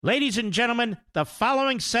Ladies and gentlemen, the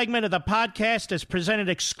following segment of the podcast is presented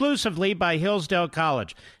exclusively by Hillsdale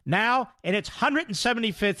College, now in its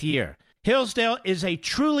 175th year. Hillsdale is a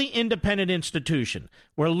truly independent institution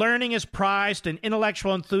where learning is prized and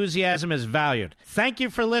intellectual enthusiasm is valued. Thank you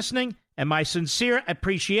for listening, and my sincere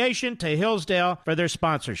appreciation to Hillsdale for their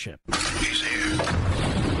sponsorship. He's here.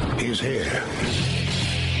 He's here.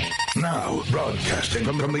 Now, broadcasting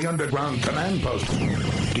from the underground command post,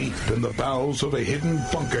 deep in the bowels of a hidden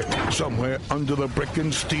bunker, somewhere under the brick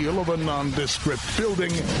and steel of a nondescript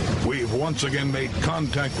building, we've once again made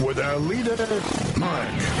contact with our leader, Mark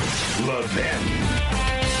Levin.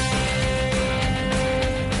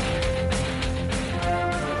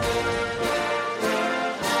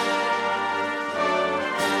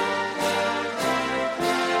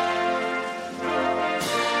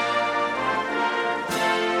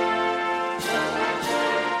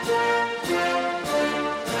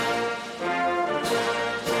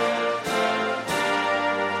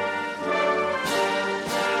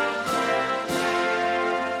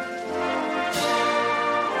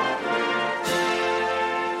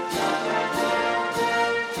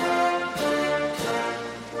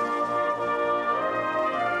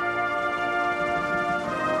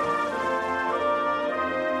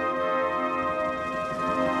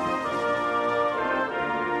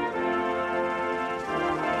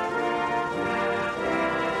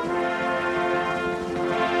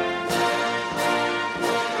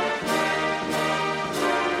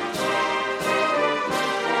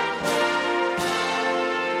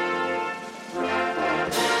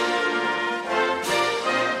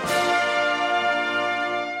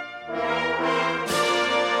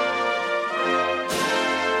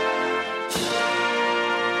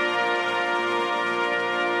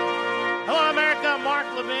 Mark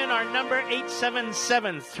Levin, our number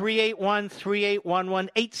 877-381-3811,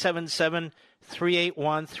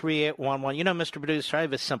 877-381-3811. You know, Mr. Producer, I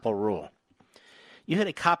have a simple rule. You hit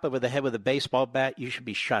a cop over the head with a baseball bat, you should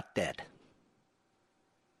be shot dead.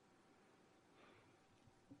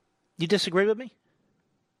 You disagree with me?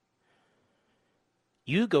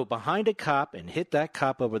 You go behind a cop and hit that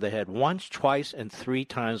cop over the head once, twice, and 3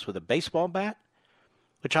 times with a baseball bat,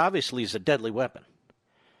 which obviously is a deadly weapon,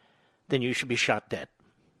 then you should be shot dead.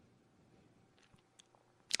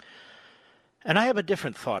 And I have a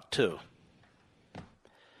different thought, too.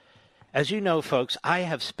 As you know, folks, I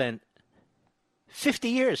have spent 50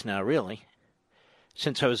 years now, really,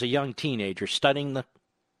 since I was a young teenager, studying the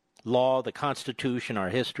law, the Constitution, our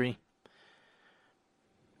history.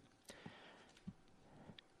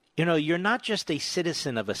 You know, you're not just a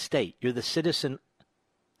citizen of a state. You're the citizen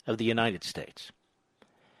of the United States.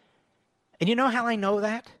 And you know how I know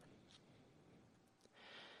that?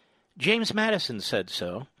 James Madison said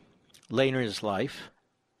so later in his life,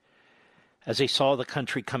 as he saw the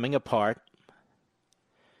country coming apart.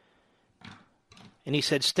 And he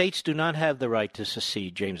said, states do not have the right to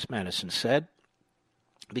secede, James Madison said,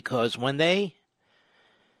 because when they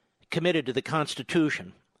committed to the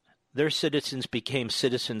Constitution, their citizens became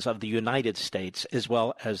citizens of the United States as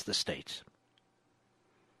well as the states.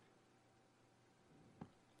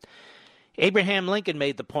 Abraham Lincoln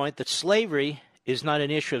made the point that slavery is not an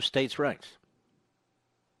issue of states' rights.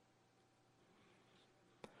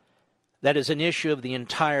 That is an issue of the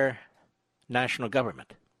entire national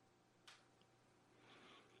government.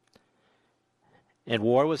 And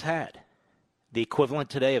war was had. The equivalent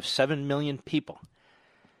today of 7 million people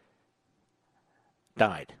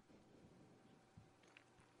died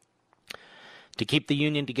to keep the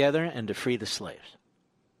Union together and to free the slaves.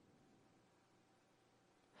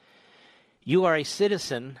 You are a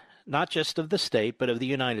citizen not just of the state, but of the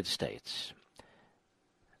United States.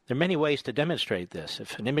 There are many ways to demonstrate this.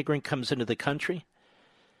 If an immigrant comes into the country,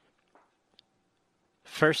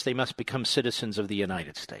 first they must become citizens of the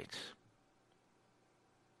United States.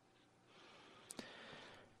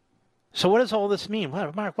 So what does all this mean?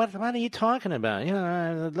 Well, Mark, what are you talking about? You know,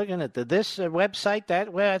 I'm looking at this website,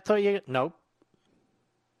 that, well, I thought you... Nope.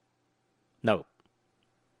 Nope.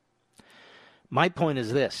 My point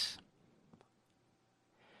is this.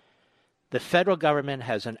 The federal government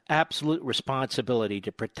has an absolute responsibility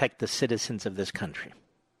to protect the citizens of this country,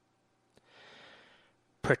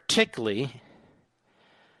 particularly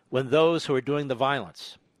when those who are doing the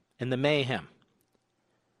violence and the mayhem,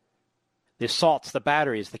 the assaults, the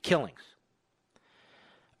batteries, the killings,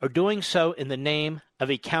 are doing so in the name of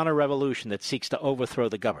a counter-revolution that seeks to overthrow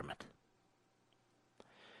the government.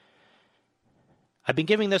 I've been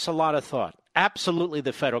giving this a lot of thought. Absolutely,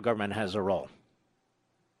 the federal government has a role.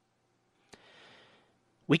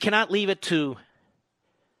 We cannot leave it to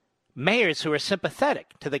mayors who are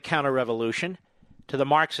sympathetic to the counter-revolution to the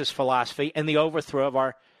Marxist philosophy and the overthrow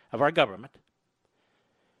of our government.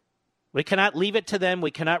 We cannot leave it to them.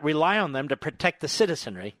 We cannot rely on them to protect the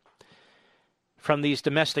citizenry from these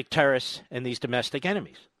domestic terrorists and these domestic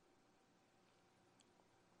enemies.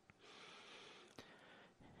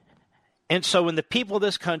 And so when the people of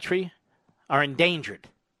this country are endangered,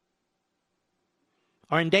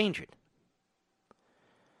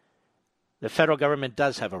 the federal government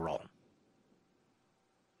does have a role.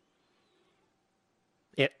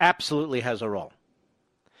 It absolutely has a role.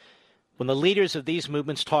 When the leaders of these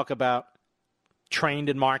movements talk about trained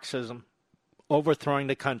in Marxism, overthrowing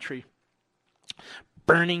the country,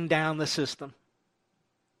 burning down the system,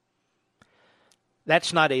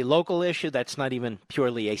 that's not a local issue. That's not even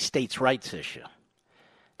purely a states' rights issue.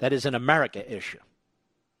 That is an America issue.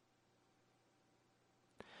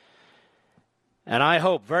 And I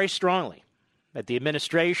hope very strongly that the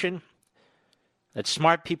administration, that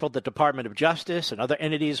smart people at the Department of Justice and other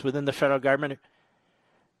entities within the federal government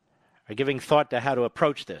are giving thought to how to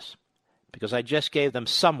approach this, because I just gave them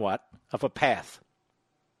somewhat of a path.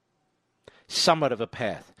 Somewhat of a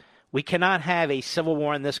path. We cannot have a civil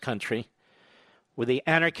war in this country with the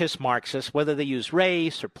anarchist Marxists, whether they use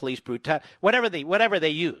race or police brutality, whatever they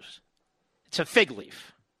use. It's a fig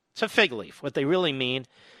leaf. It's a fig leaf. What they really mean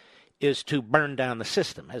is to burn down the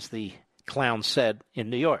system, as the clown said in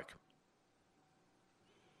New York.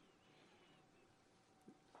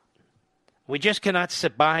 We just cannot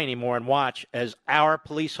sit by anymore and watch as our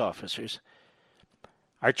police officers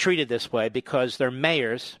are treated this way because their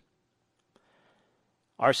mayors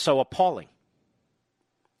are so appalling.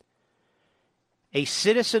 A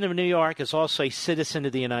citizen of New York is also a citizen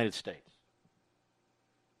of the United States.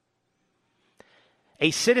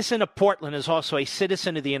 A citizen of Portland is also a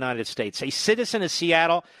citizen of the United States. A citizen of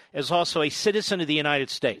Seattle is also a citizen of the United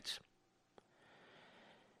States.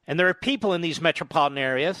 And there are people in these metropolitan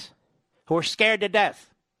areas who are scared to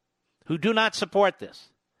death, who do not support this.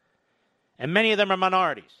 And many of them are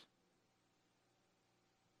minorities.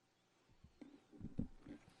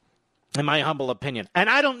 In my humble opinion. And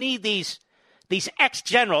I don't need these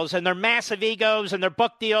ex-generals and their massive egos and their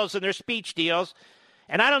book deals and their speech deals.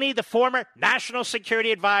 And I don't need the former national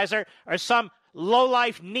security advisor or some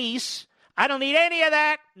lowlife niece. I don't need any of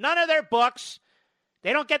that. None of their books.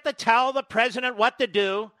 They don't get to tell the president what to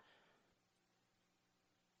do.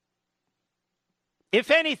 If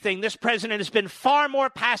anything, this president has been far more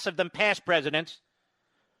passive than past presidents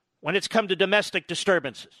when it's come to domestic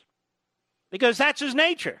disturbances. Because that's his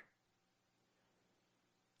nature.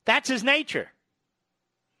 That's his nature.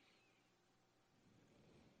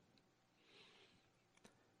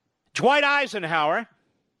 Dwight Eisenhower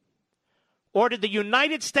ordered the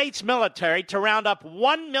United States military to round up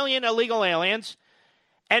 1 million illegal aliens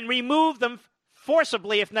and remove them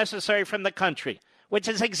forcibly, if necessary, from the country, which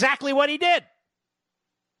is exactly what he did.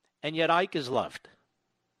 And yet Ike is loved.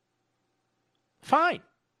 Fine.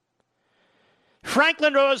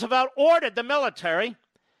 Franklin Roosevelt ordered the military,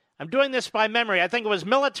 I'm doing this by memory, I think it was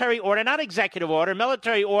military order, not executive order,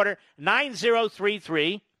 military order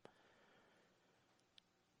 9033,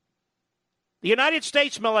 the United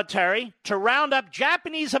States military to round up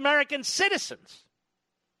Japanese American citizens,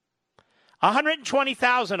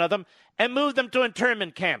 120,000 of them, and move them to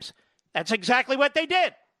internment camps. That's exactly what they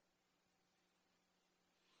did.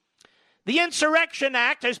 The Insurrection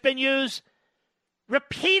Act has been used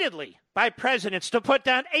repeatedly by presidents to put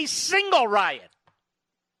down a single riot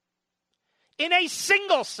in a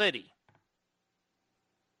single city.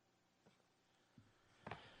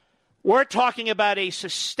 We're talking about a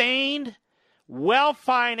sustained,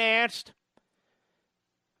 well-financed,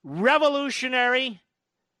 revolutionary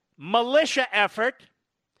militia effort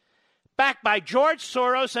backed by George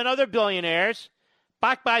Soros and other billionaires,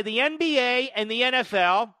 backed by the NBA and the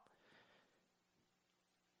NFL,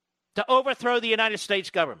 to overthrow the United States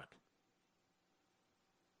government.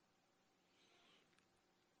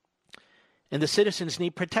 And the citizens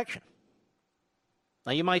need protection.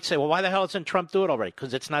 Now you might say, well, why the hell doesn't Trump do it already?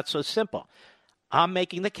 Because it's not so simple. I'm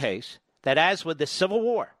making the case that as with the Civil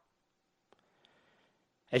War,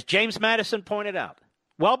 as James Madison pointed out,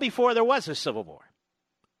 well before there was a Civil War,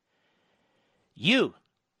 you,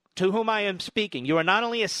 to whom I am speaking, you are not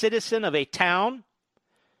only a citizen of a town,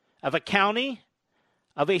 of a county,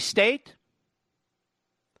 of a state,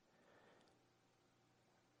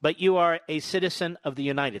 but you are a citizen of the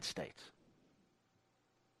United States.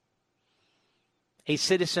 A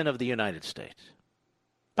citizen of the United States.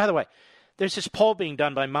 By the way, there's this poll being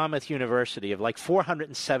done by Monmouth University of like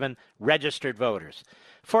 407 registered voters.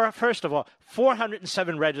 First of all,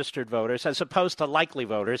 407 registered voters as opposed to likely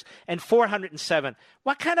voters, and 407.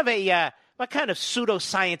 What kind of What kind of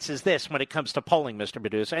pseudoscience is this when it comes to polling, Mr.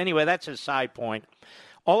 Medusa? Anyway, that's his side point.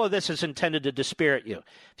 All of this is intended to dispirit you.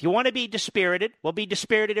 If you want to be dispirited, we'll be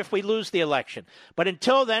dispirited if we lose the election. But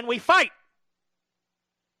until then, we fight.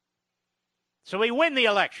 So we win the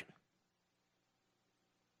election.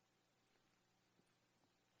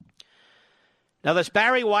 Now, this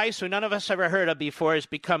Barry Weiss, who none of us ever heard of before, has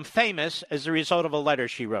become famous as a result of a letter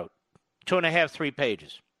she wrote. 2.5, 3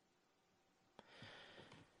 pages.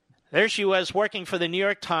 There she was working for the New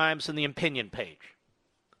York Times in the opinion page.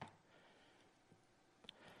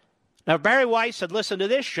 Now, if Barry Weiss had listened to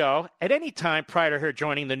this show at any time prior to her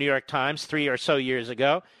joining the New York Times 3 or so years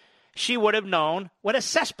ago, she would have known what a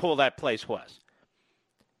cesspool that place was.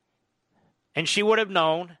 And she would have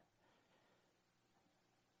known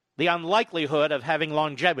the unlikelihood of having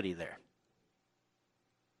longevity there.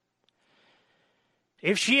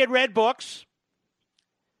 If she had read books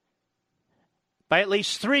by at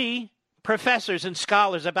least 3 professors and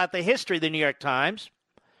scholars about the history of the New York Times,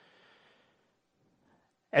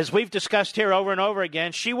 as we've discussed here over and over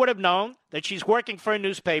again, she would have known that she's working for a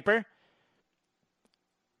newspaper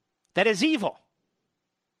that is evil.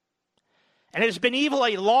 And it has been evil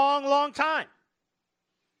a long, long time.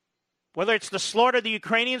 Whether it's the slaughter of the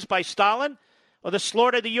Ukrainians by Stalin or the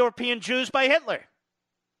slaughter of the European Jews by Hitler.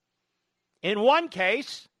 In one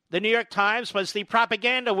case, the New York Times was the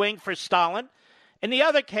propaganda wing for Stalin. In the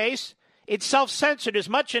other case, it self-censored as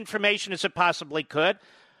much information as it possibly could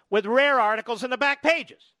with rare articles in the back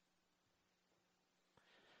pages.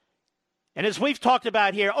 And as we've talked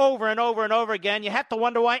about here over and over and over again, you have to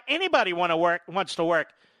wonder why anybody wants to work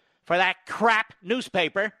for that crap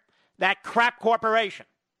newspaper, that crap corporation.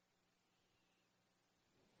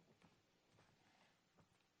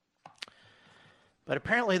 But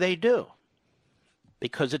apparently they do,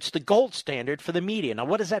 because it's the gold standard for the media. Now,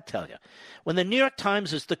 what does that tell you? When the New York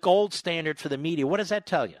Times is the gold standard for the media, what does that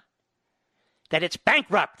tell you? That it's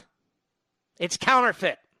bankrupt. It's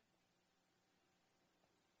counterfeit.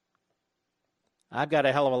 I've got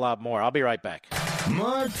a hell of a lot more. I'll be right back.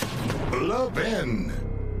 Mark Levin.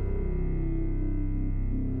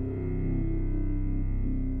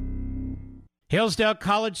 Hillsdale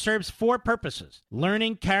College serves 4 purposes: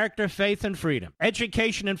 learning, character, faith, and freedom.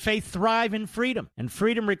 Education and faith thrive in freedom, and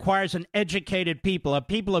freedom requires an educated people, a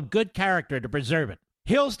people of good character, to preserve it.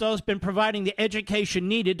 Hillsdale has been providing the education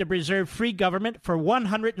needed to preserve free government for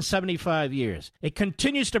 175 years. It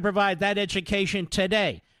continues to provide that education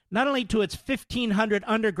today, not only to its 1,500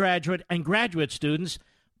 undergraduate and graduate students,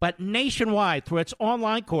 but nationwide through its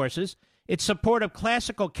online courses, its support of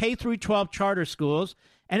classical K-12 charter schools,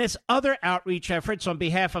 and its other outreach efforts on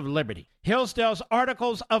behalf of liberty. Hillsdale's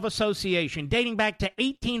Articles of Association, dating back to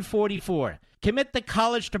 1844, commit the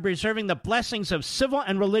college to preserving the blessings of civil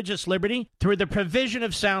and religious liberty through the provision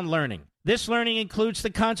of sound learning. This learning includes the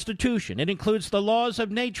Constitution. It includes the laws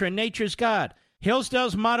of nature and nature's God.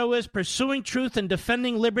 Hillsdale's motto is pursuing truth and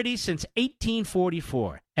defending liberty since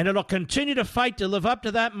 1844. And it'll continue to fight to live up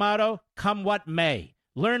to that motto, come what may.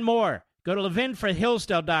 Learn more. Go to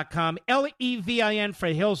levinforhillsdale.com, Levin for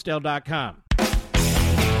Hillsdale.com.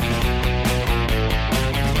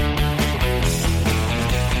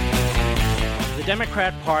 The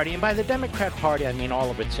Democrat Party, and by the Democrat Party I mean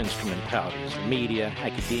all of its instrumentalities, the media,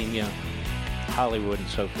 academia, Hollywood, and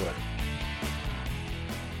so forth,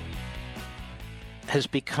 has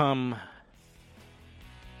become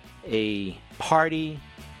a party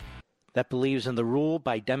that believes in the rule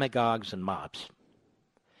by demagogues and mobs.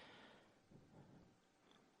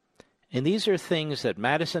 And these are things that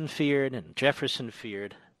Madison feared and Jefferson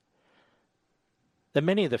feared, that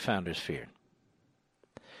many of the founders feared.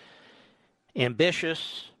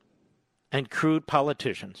 Ambitious and crude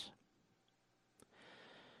politicians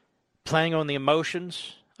playing on the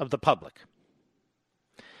emotions of the public.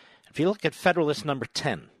 If you look at Federalist number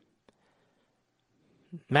 10,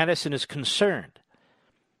 Madison is concerned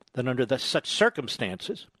that under such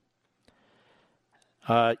circumstances,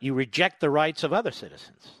 you reject the rights of other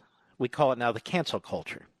citizens. We call it now the cancel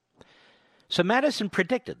culture. So Madison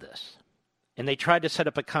predicted this, and they tried to set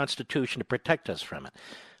up a constitution to protect us from it.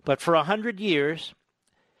 But for 100 years,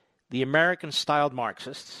 the American-styled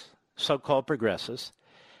Marxists, so-called progressives,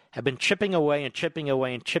 have been chipping away and chipping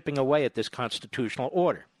away and chipping away at this constitutional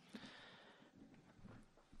order.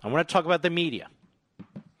 I want to talk about the media.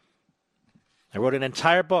 I wrote an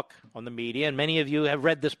entire book on the media, and many of you have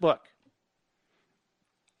read this book.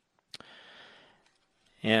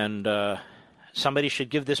 And somebody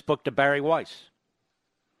should give this book to Barry Weiss.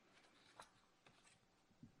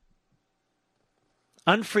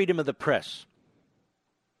 Unfreedom of the Press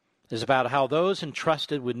is about how those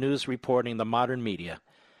entrusted with news reporting the modern media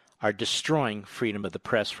are destroying freedom of the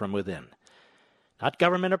press from within. Not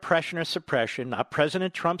government oppression or suppression, not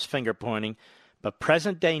President Trump's finger-pointing, but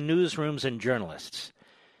present-day newsrooms and journalists.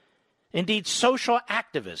 Indeed, social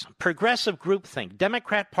activism, progressive groupthink,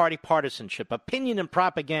 Democrat Party partisanship, opinion and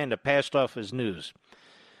propaganda passed off as news.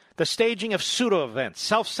 The staging of pseudo-events,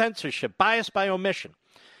 self-censorship, bias by omission,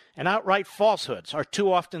 and outright falsehoods are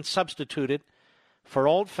too often substituted for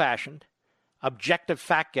old-fashioned, objective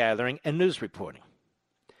fact-gathering and news reporting.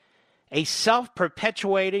 A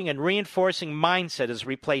self-perpetuating and reinforcing mindset has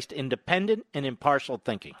replaced independent and impartial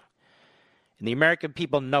thinking. And the American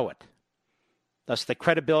people know it. Thus, the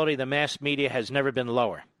credibility of the mass media has never been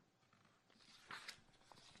lower.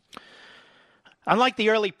 Unlike the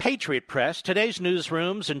early Patriot press, today's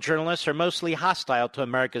newsrooms and journalists are mostly hostile to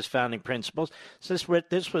America's founding principles.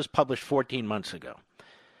 This was published 14 months ago.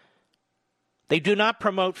 They do not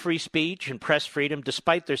promote free speech and press freedom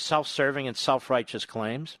despite their self-serving and self-righteous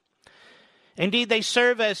claims. Indeed, they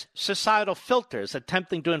serve as societal filters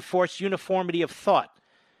attempting to enforce uniformity of thought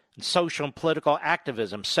and social and political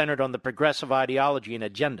activism centered on the progressive ideology and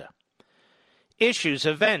agenda. Issues,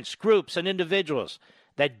 events, groups, and individuals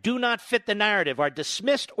that do not fit the narrative are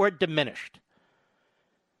dismissed or diminished.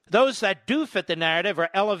 Those that do fit the narrative are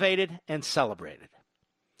elevated and celebrated.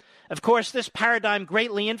 Of course, this paradigm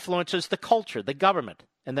greatly influences the culture, the government,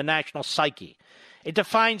 and the national psyche. It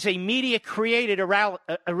defines a media-created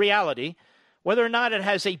reality, whether or not it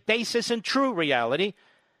has a basis in true reality,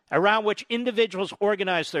 around which individuals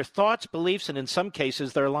organize their thoughts, beliefs, and in some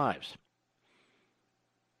cases, their lives.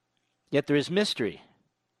 Yet there is mystery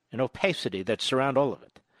and opacity that surround all of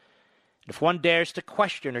it. If one dares to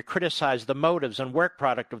question or criticize the motives and work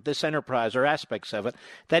product of this enterprise or aspects of it,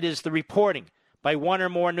 that is, the reporting by one or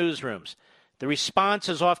more newsrooms, the response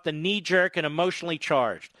is often knee-jerk and emotionally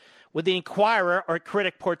charged, with the inquirer or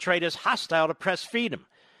critic portrayed as hostile to press freedom,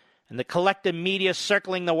 and the collective media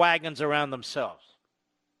circling the wagons around themselves.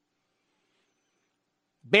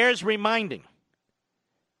 Bears reminding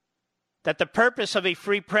that the purpose of a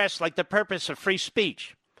free press, like the purpose of free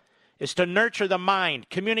speech, is to nurture the mind,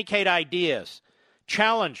 communicate ideas,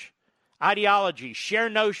 challenge ideology, share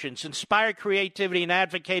notions, inspire creativity, and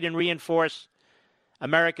advocate and reinforce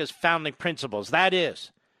America's founding principles. That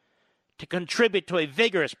is, to contribute to a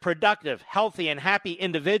vigorous, productive, healthy, and happy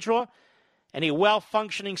individual and a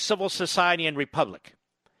well-functioning civil society and republic.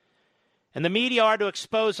 And the media are to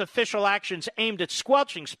expose official actions aimed at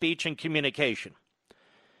squelching speech and communication.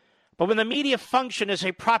 But when the media function as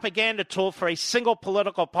a propaganda tool for a single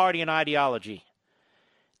political party and ideology,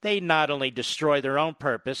 they not only destroy their own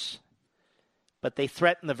purpose, but they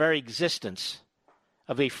threaten the very existence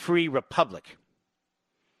of a free republic.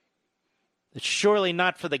 It's surely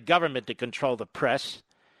not for the government to control the press,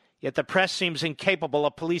 yet the press seems incapable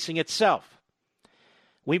of policing itself.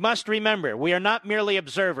 We must remember, we are not merely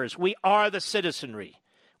observers. We are the citizenry.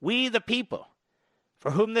 We, the people,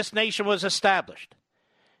 for whom this nation was established,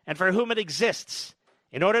 and for whom it exists,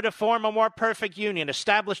 in order to form a more perfect union,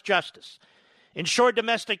 establish justice, ensure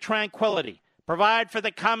domestic tranquility, provide for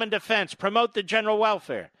the common defense, promote the general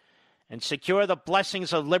welfare, and secure the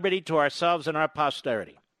blessings of liberty to ourselves and our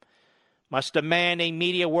posterity, must demand a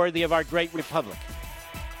media worthy of our great republic.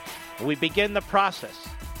 And we begin the process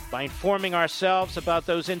by informing ourselves about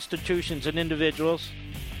those institutions and individuals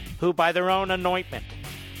who, by their own anointment,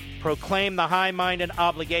 proclaim the high-minded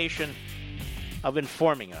obligation of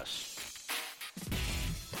informing us.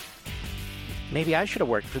 Maybe I should have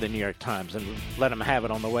worked for the New York Times and let them have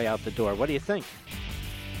it on the way out the door. What do you think?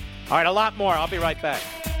 All right, a lot more. I'll be right back.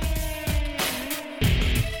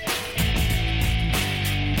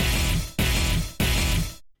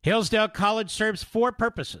 Hillsdale College serves 4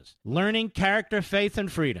 purposes: learning, character, faith,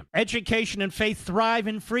 and freedom. Education and faith thrive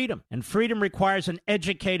in freedom, and freedom requires an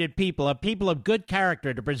educated people, a people of good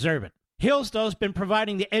character to preserve it. Hillsdale has been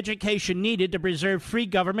providing the education needed to preserve free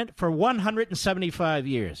government for 175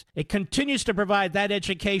 years. It continues to provide that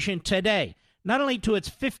education today, not only to its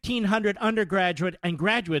 1,500 undergraduate and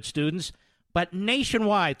graduate students, but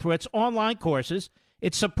nationwide through its online courses,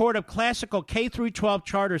 its support of classical K-12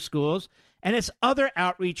 charter schools, and its other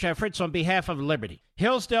outreach efforts on behalf of liberty.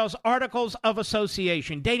 Hillsdale's Articles of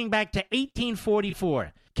Association, dating back to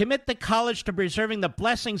 1844, commit the college to preserving the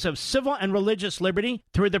blessings of civil and religious liberty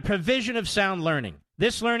through the provision of sound learning.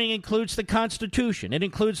 This learning includes the Constitution. It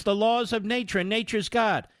includes the laws of nature and nature's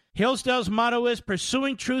God. Hillsdale's motto is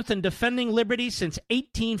pursuing truth and defending liberty since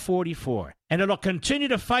 1844. And it'll continue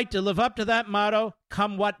to fight to live up to that motto,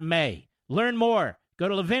 come what may. Learn more. Go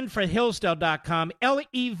to levinforhillsdale.com,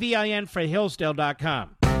 Levin for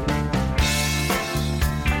Hillsdale.com.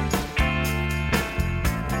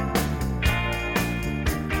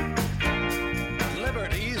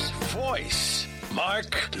 voice,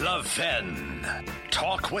 Mark Levin.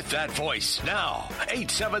 Talk with that voice now.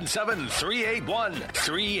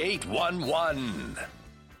 877-381-3811.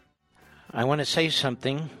 I want to say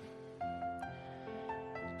something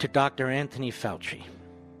to Dr. Anthony Fauci.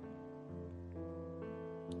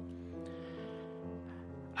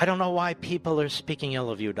 I don't know why people are speaking ill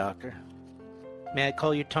of you, Doctor. May I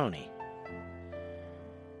call you Tony?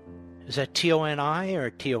 Is that T-O-N-I or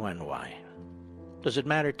T-O-N-Y? Does it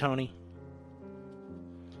matter, Tony?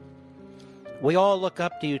 We all look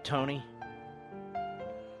up to you, Tony.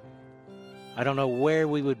 I don't know where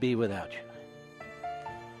we would be without you.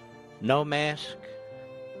 No mask.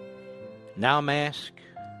 Now mask.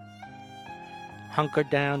 Hunker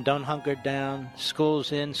down, don't hunker down.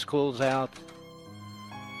 School's in, school's out.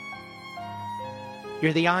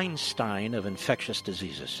 You're the Einstein of infectious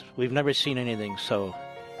diseases. We've never seen anything so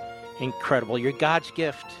incredible. You're God's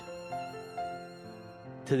gift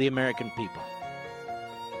to the American people.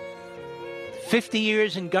 50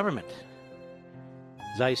 years in government.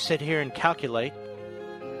 As I sit here and calculate,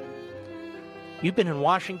 you've been in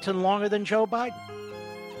Washington longer than Joe Biden.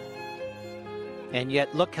 And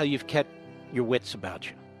yet, look how you've kept your wits about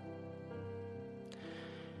you.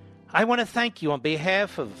 I want to thank you on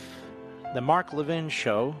behalf of the Mark Levin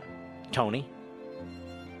Show, Tony,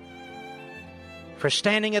 for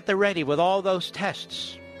standing at the ready with all those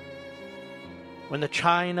tests. When the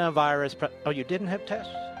China virus... Oh, you didn't have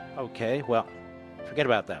tests? Okay, well, forget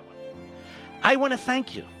about that one. I want to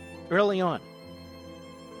thank you early on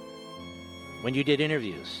when you did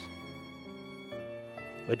interviews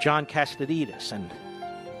with John Castellaneta and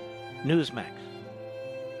Newsmax.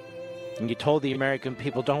 And you told the American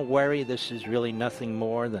people, don't worry, this is really nothing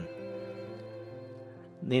more than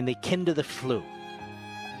akin to the flu.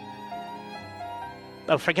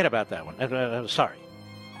 Oh, forget about that one. I'm sorry.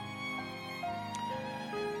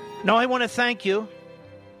 No, I want to thank you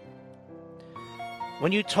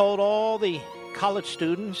when you told all the college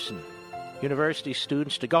students and university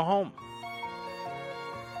students to go home.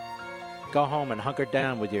 Go home and hunker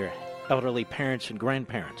down with your elderly parents and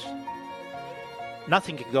grandparents.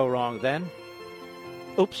 Nothing could go wrong then.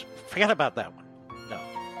 Oops, forget about that one. No.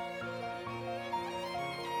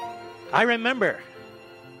 I remember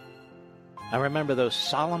those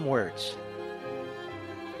solemn words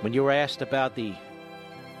when you were asked about the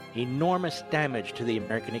enormous damage to the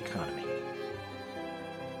American economy.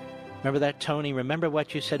 Remember that, Tony? Remember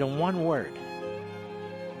what you said in one word.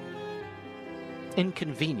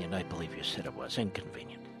 Inconvenient, I believe you said it was.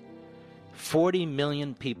 Inconvenient. 40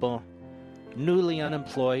 million people newly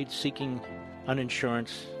unemployed, seeking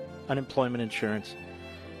unemployment insurance.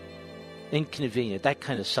 Inconvenient. That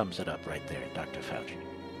kind of sums it up right there, Dr. Fauci.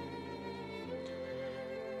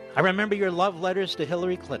 I remember your love letters to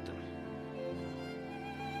Hillary Clinton.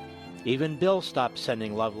 Even Bill stopped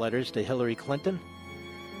sending love letters to Hillary Clinton.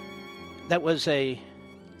 That was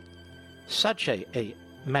such a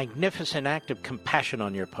magnificent act of compassion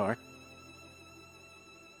on your part.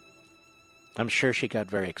 I'm sure she got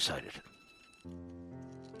very excited.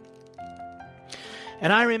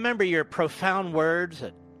 And I remember your profound words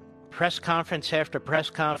at press conference after press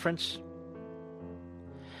conference.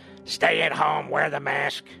 Stay at home, wear the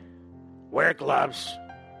mask, wear gloves,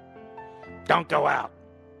 don't go out.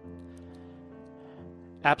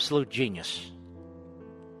 Absolute genius.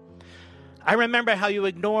 I remember how you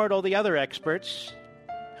ignored all the other experts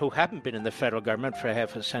who haven't been in the federal government for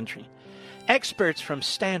half a century. Experts from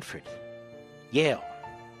Stanford, Yale,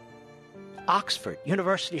 Oxford,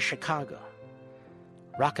 University of Chicago,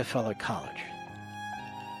 Rockefeller College.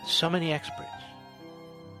 So many experts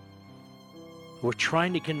who were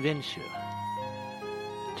trying to convince you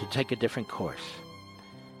to take a different course.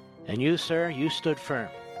 And you, sir, you stood firm.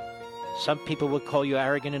 Some people would call you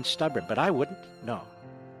arrogant and stubborn, but I wouldn't. No.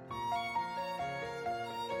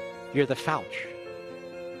 You're the Fauci.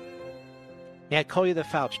 May I call you the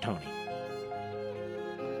Fauci, Tony?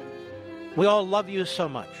 We all love you so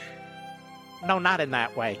much. No, not in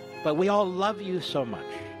that way, but we all love you so much,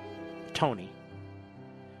 Tony.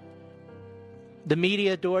 The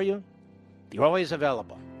media adore you. You're always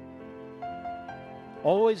available.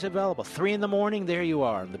 Always available. 3 a.m, there you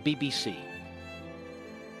are on the BBC.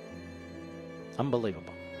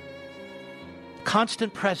 Unbelievable.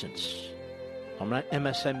 Constant presence on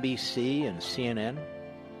MSNBC and CNN.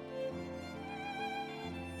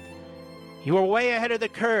 You were way ahead of the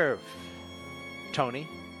curve, Tony.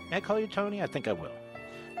 May I call you Tony? I think I will.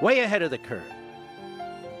 Way ahead of the curve.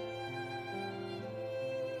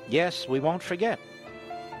 Yes, we won't forget.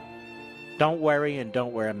 Don't worry and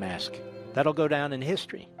don't wear a mask. That'll go down in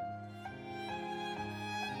history.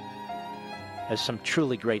 has some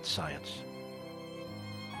truly great science.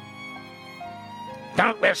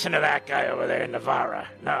 Don't listen to that guy over there in Navarra.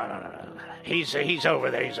 No. He's over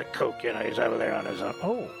there. He's a kook, He's over there on his own.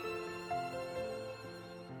 Oh.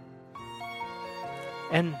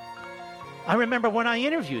 And I remember when I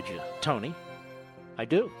interviewed you, Tony. I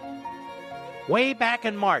do. Way back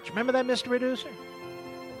in March. Remember that, Mr. Reducer?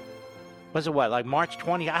 Was it what, like March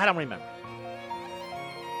 20? I don't remember.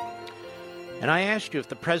 And I asked you if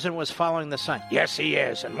the president was following the science. Yes, he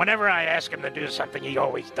is. And whenever I ask him to do something, he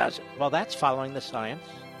always does it. Well, that's following the science.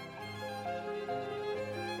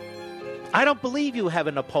 I don't believe you have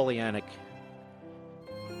a Napoleonic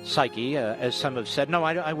psyche, as some have said. No,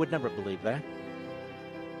 I would never believe that.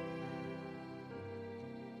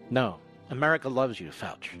 No. America loves you,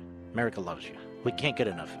 Fauci. America loves you. We can't get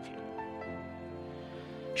enough of you.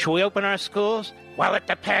 Should we open our schools? Well, it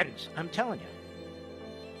depends. I'm telling you.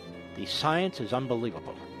 The science is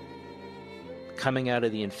unbelievable. Coming out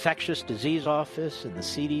of the infectious disease office and the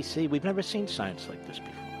CDC, we've never seen science like this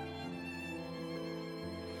before.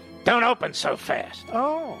 Don't open so fast.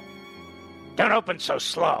 Oh. Don't open so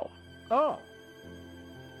slow. Oh.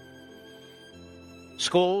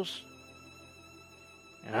 Schools.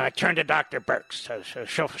 I turned to Dr. Birx, so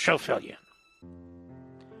she'll fill you.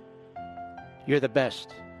 You're the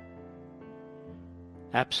best.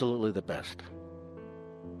 Absolutely the best.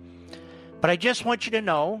 But I just want you to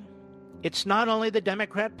know, it's not only the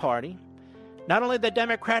Democrat Party, not only the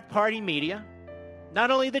Democrat Party media, not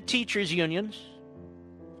only the teachers' unions,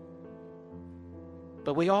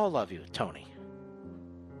 but we all love you, Tony.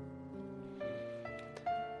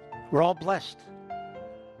 We're all blessed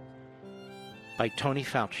by Tony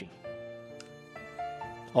Fauci.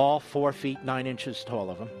 All 4 feet 9 inches tall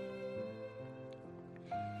of him.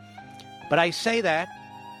 But I say that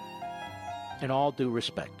in all due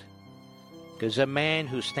respect, because a man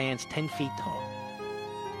who stands 10 feet tall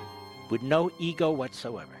with no ego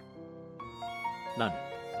whatsoever. None.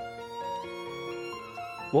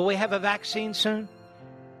 Will we have a vaccine soon?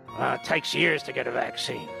 It takes years to get a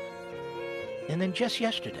vaccine. And then just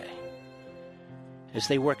yesterday, as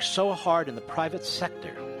they work so hard in the private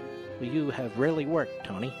sector, you have rarely worked,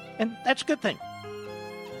 Tony. And that's a good thing.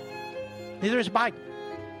 Neither is Biden.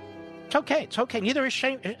 It's okay. Neither is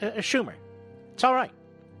Schumer. It's all right.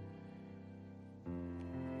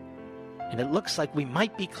 And it looks like we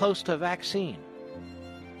might be close to a vaccine.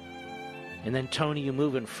 And then, Tony, you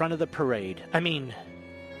move in front of the parade.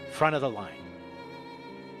 Front of the line.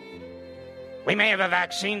 We may have a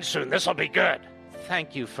vaccine soon. This'll be good.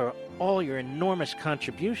 Thank you for all your enormous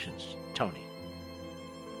contributions, Tony.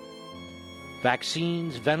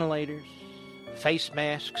 Vaccines, ventilators, face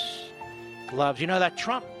masks, gloves. You know that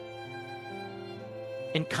Trump?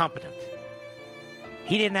 Incompetent.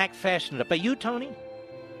 He didn't act fast enough. But you, Tony?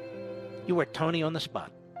 You were Tony on the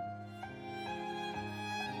spot.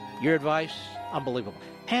 Your advice, unbelievable.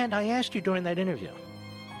 And I asked you during that interview,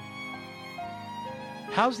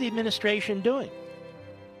 how's the administration doing?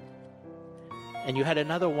 And you had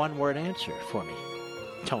another one-word answer for me,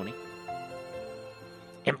 Tony.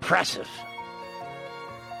 Impressive.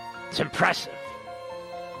 It's impressive.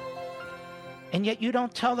 And yet you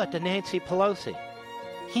don't tell that to Nancy Pelosi.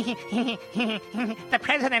 The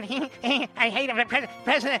president, I hate him. The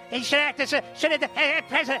president, he should act as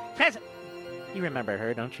president. You remember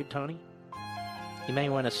her, don't you, Tony? You may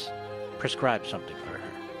want to prescribe something for her.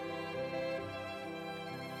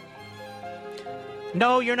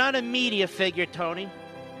 No, you're not a media figure, Tony.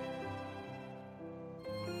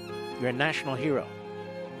 You're a national hero.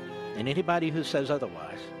 And anybody who says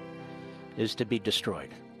otherwise is to be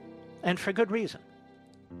destroyed. And for good reason.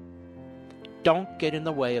 Don't get in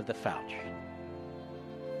the way of the Fauci.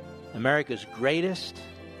 America's greatest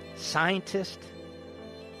scientist,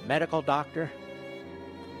 medical doctor,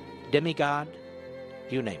 demigod,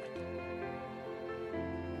 you name it.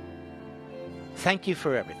 Thank you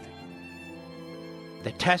for everything.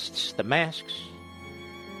 The tests, the masks,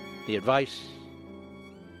 the advice.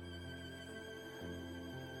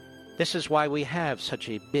 This is why we have such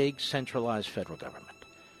a big centralized federal government.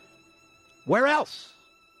 Where else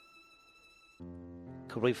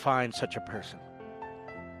could we find such a person?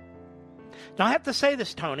 Now, I have to say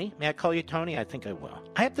this, Tony. May I call you Tony? I think I will.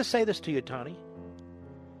 I have to say this to you, Tony.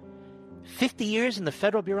 50 years in the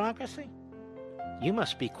federal bureaucracy? You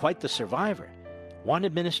must be quite the survivor. One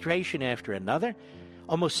administration after another.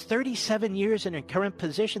 Almost 37 years in a current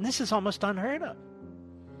position. This is almost unheard of.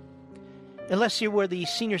 Unless you were the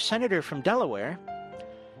senior senator from Delaware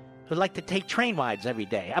who'd like to take train rides every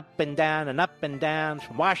day, up and down,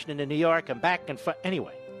 from Washington to New York and back and forth.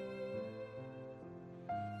 Anyway,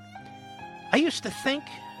 I used to think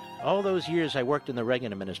All those years I worked in the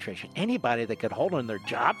Reagan administration, anybody that could hold on their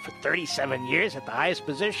job for 37 years at the highest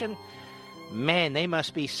position, man, they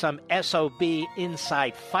must be some SOB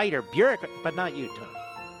inside fighter bureaucrat, but not you, Tony.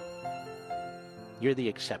 You're the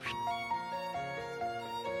exception.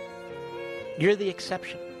 You're the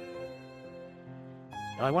exception.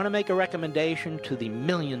 Now, I want to make a recommendation to the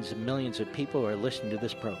millions and millions of people who are listening to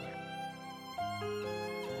this program.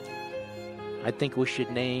 I think we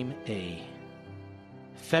should name a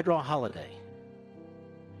federal holiday.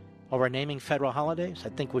 While we're naming federal holidays, I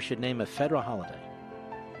think we should name a federal holiday.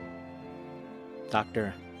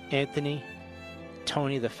 Dr. Anthony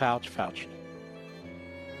Tony the Fauci.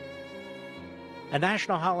 A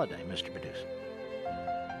national holiday, Mr. Producer,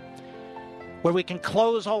 where we can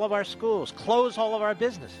close all of our schools, close all of our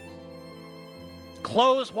businesses,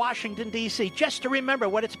 close Washington, D.C., just to remember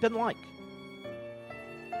what it's been like.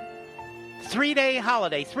 3-day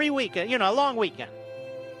holiday, 3-week, a long weekend.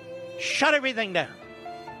 Shut everything down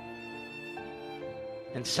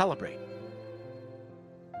and celebrate.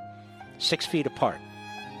 6 feet apart,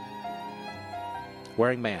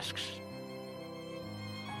 wearing masks,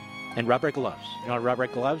 and rubber gloves. You know, rubber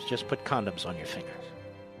gloves, just put condoms on your fingers.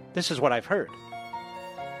 This is what I've heard.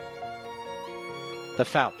 The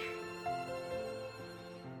Fauci.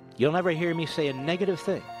 You'll never hear me say a negative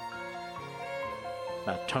thing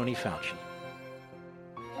about Tony Fauci.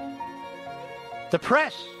 The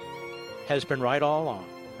press has been right all along.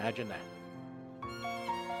 Imagine that.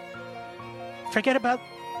 Forget about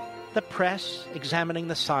the press examining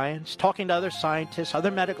the science, talking to other scientists,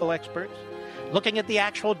 other medical experts, looking at the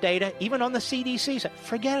actual data, even on the CDC.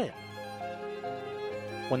 Forget it.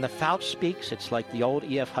 When the Fauci speaks, it's like the old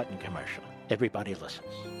E.F. Hutton commercial. Everybody listens.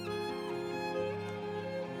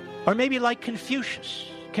 Or maybe like Confucius.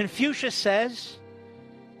 Confucius says,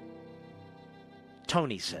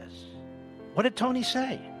 Tony says. What did Tony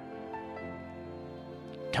say?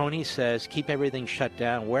 Tony says, keep everything shut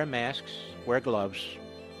down, wear masks, wear gloves,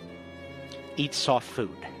 eat soft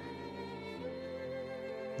food.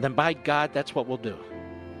 Then by God, that's what we'll do.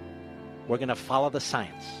 We're going to follow the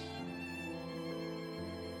science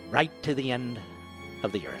right to the end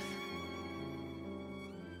of the earth.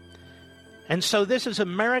 And so this is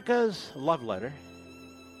America's love letter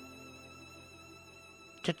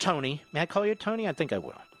to Tony. May I call you Tony? I think I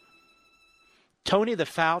will. Tony the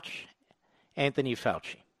Fauci, Anthony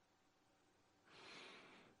Fauci.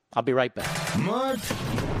 I'll be right back. Mark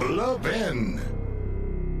Levin.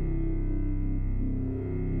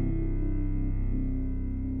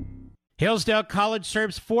 Hillsdale College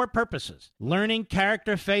serves 4 purposes: learning,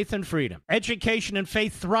 character, faith, and freedom. Education and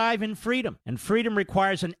faith thrive in freedom, and freedom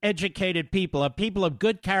requires an educated people, a people of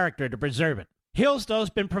good character to preserve it. Hillsdale's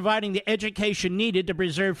been providing the education needed to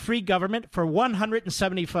preserve free government for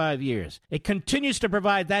 175 years. It continues to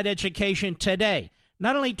provide that education today,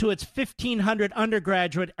 not only to its 1,500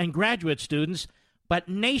 undergraduate and graduate students, but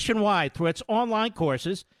nationwide through its online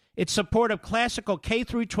courses, its support of classical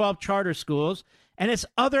K-12 charter schools, and its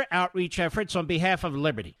other outreach efforts on behalf of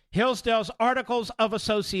liberty. Hillsdale's Articles of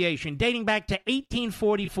Association, dating back to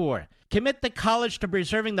 1844, commit the college to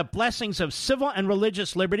preserving the blessings of civil and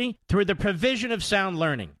religious liberty through the provision of sound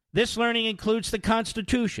learning. This learning includes the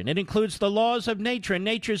Constitution. It includes the laws of nature and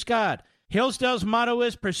nature's God. Hillsdale's motto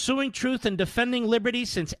is pursuing truth and defending liberty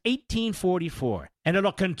since 1844. And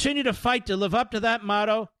it'll continue to fight to live up to that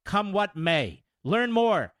motto, come what may. Learn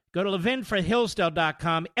more. Go to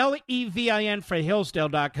levinforhillsdale.com, Levin for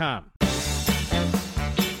Hillsdale.com.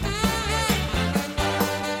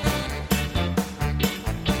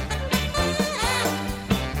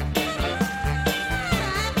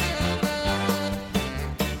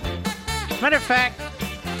 Matter of fact,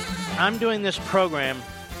 I'm doing this program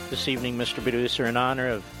this evening, Mr. Producer, in honor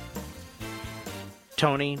of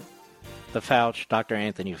Tony the Fauci, Dr.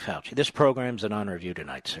 Anthony Fauci. This program's in honor of you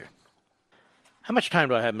tonight, sir. How much time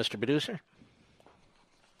do I have, Mr. Producer?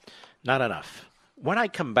 Not enough. When I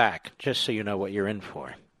come back, just so you know what you're in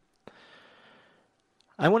for,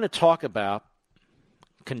 I want to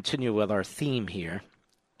continue with our theme here,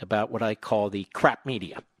 about what I call the crap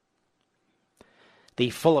media. The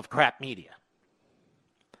full of crap media.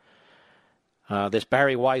 This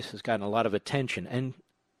Barry Weiss has gotten a lot of attention, and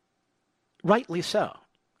rightly so,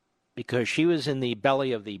 because she was in the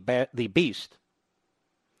belly of the beast,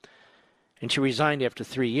 and she resigned after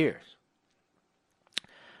 3 years.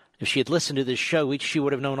 If she had listened to this show, she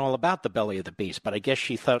would have known all about the belly of the beast, but I guess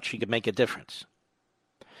she thought she could make a difference.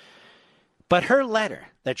 But her letter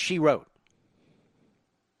that she wrote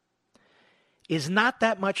is not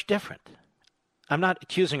that much different. I'm not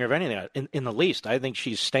accusing her of anything in the least. I think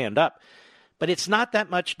she's stand up. But it's not that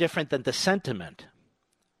much different than the sentiment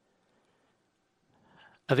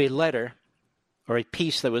of a letter or a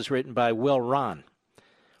piece that was written by Will Ron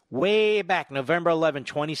way back November 11,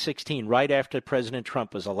 2016, right after President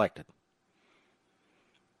Trump was elected.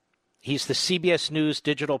 He's the CBS News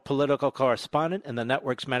digital political correspondent and the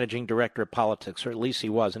network's managing director of politics, or at least he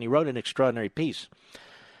was, and he wrote an extraordinary piece.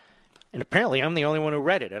 And apparently I'm the only one who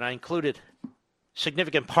read it, and I included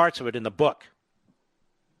significant parts of it in the book.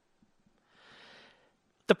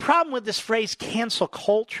 The problem with this phrase cancel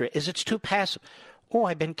culture is it's too passive. Oh,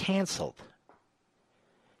 I've been canceled.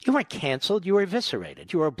 You weren't canceled. You were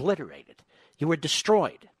eviscerated. You were obliterated. You were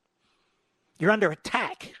destroyed. You're under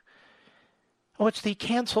attack. Oh, it's the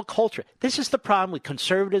cancel culture. This is the problem with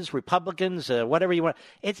conservatives, Republicans, whatever you want.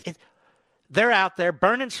 They're out there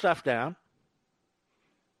burning stuff down,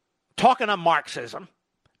 talking on Marxism,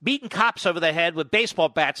 beating cops over the head with baseball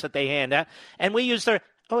bats that they hand out, and we use their...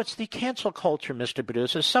 Oh, it's the cancel culture, Mr.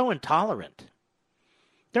 Producer. So intolerant.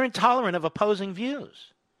 They're intolerant of opposing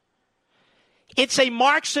views. It's a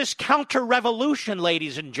Marxist counter-revolution,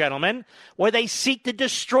 ladies and gentlemen, where they seek to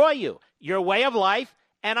destroy you, your way of life,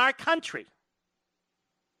 and our country.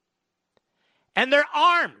 And they're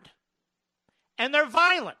armed. And they're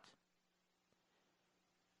violent.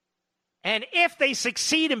 And if they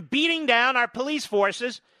succeed in beating down our police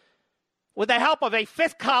forces with the help of a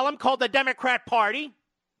fifth column called the Democrat Party,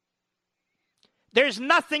 there's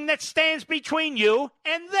nothing that stands between you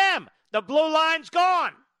and them. The blue line's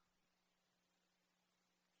gone.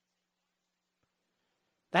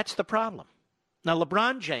 That's the problem. Now,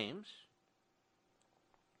 LeBron James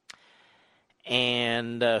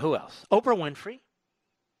and who else? Oprah Winfrey,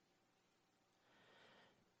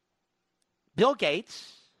 Bill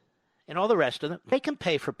Gates, and all the rest of them, they can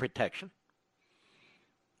pay for protection.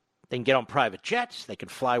 They can get on private jets. They can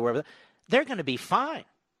fly wherever. They're going to be fine.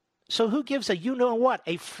 So who gives a you-know-what,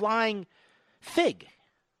 a flying fig?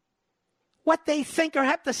 What they think or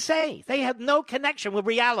have to say. They have no connection with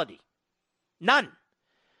reality. None.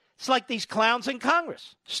 It's like these clowns in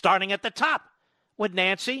Congress, starting at the top with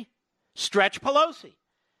Nancy Stretch Pelosi.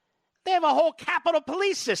 They have a whole Capitol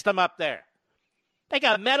Police system up there. They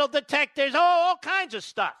got metal detectors, all kinds of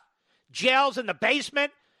stuff. Jails in the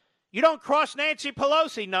basement. You don't cross Nancy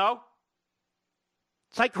Pelosi, no.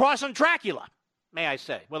 It's like crossing Dracula, may I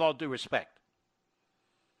say, with all due respect.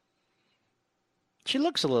 She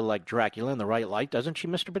looks a little like Dracula in the right light, doesn't she,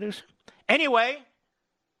 Mr. Producer? Anyway,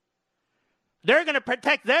 they're going to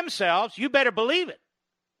protect themselves. You better believe it.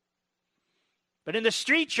 But in the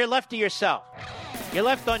streets, you're left to yourself. You're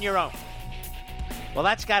left on your own. Well,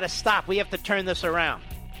 that's got to stop. We have to turn this around.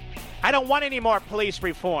 I don't want any more police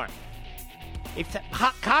reform. If the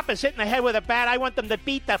cop is hitting the head with a bat, I want them to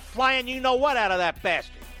beat the flying you-know-what out of that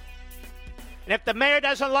bastard. And if the mayor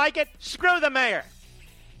doesn't like it, screw the mayor.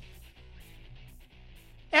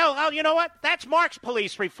 Hell, you know what? That's Mark's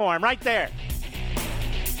police reform right there.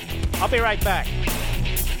 I'll be right back.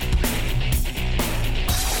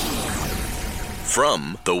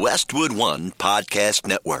 From the Westwood One Podcast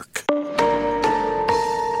Network.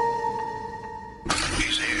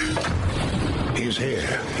 He's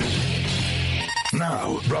here.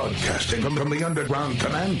 Now, broadcasting from the underground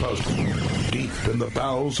command post, deep in the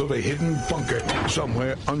bowels of a hidden bunker,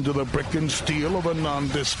 somewhere under the brick and steel of a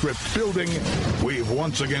nondescript building, we've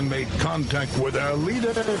once again made contact with our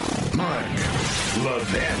leader, Mark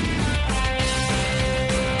Levin.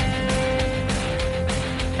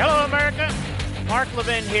 Hello, America. Mark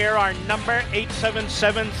Levin here. Our number,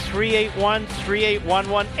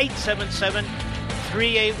 877-381-3811,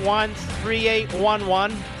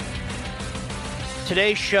 877-381-3811.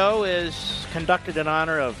 Today's show is conducted in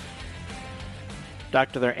honor of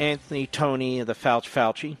Dr. Anthony Tony, the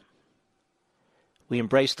Fauci. We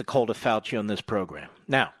embrace the cult of Fauci on this program.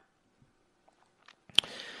 Now,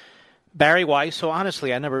 Barry Weiss, who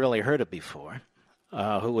honestly I never really heard of before,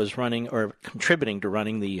 who was running or contributing to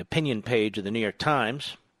running the opinion page of the New York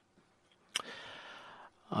Times.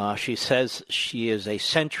 She says she is a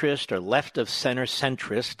centrist or left-of-center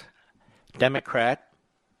centrist Democrat.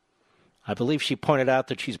 I believe she pointed out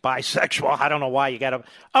that she's bisexual. I don't know why you got to...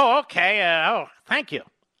 Oh, okay. Thank you.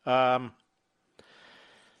 But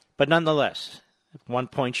nonetheless, at one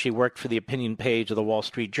point she worked for the opinion page of the Wall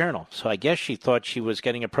Street Journal. So I guess she thought she was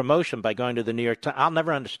getting a promotion by going to the New York Times. I'll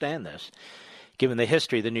never understand this, given the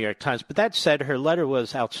history of the New York Times. But that said, her letter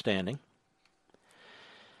was outstanding.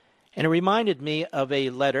 And it reminded me of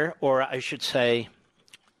a letter, or I should say,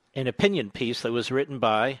 an opinion piece that was written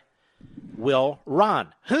by Will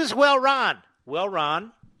Ron. Who's Will Ron? Will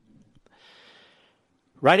Ron,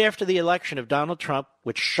 right after the election of Donald Trump,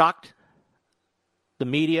 which shocked the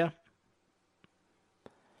media,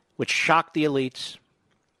 which shocked the elites,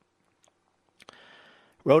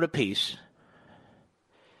 wrote a piece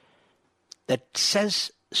that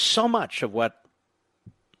says so much of what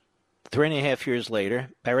 3.5 years later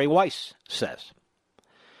Bari Weiss says.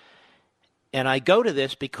 And I go to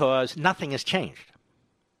this because nothing has changed.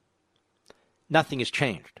 Nothing has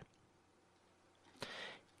changed.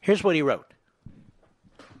 Here's what he wrote.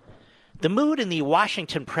 The mood in the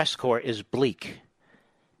Washington press corps is bleak,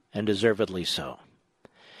 and deservedly so.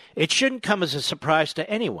 It shouldn't come as a surprise to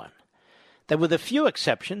anyone that with a few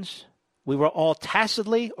exceptions, we were all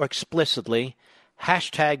tacitly or explicitly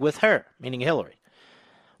 #with her, meaning Hillary,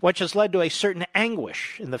 which has led to a certain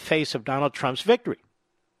anguish in the face of Donald Trump's victory.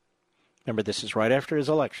 Remember, this is right after his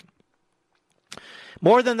election.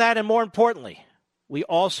 More than that, and more importantly, we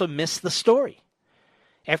also missed the story.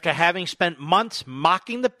 After having spent months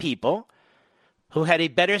mocking the people who had a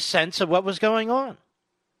better sense of what was going on.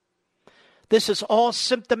 This is all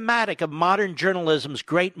symptomatic of modern journalism's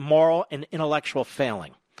great moral and intellectual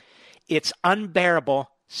failing. It's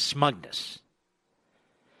unbearable smugness.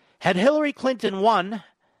 Had Hillary Clinton won,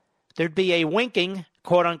 there'd be a winking,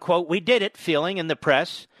 quote-unquote, we did it feeling in the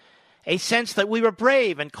press, a sense that we were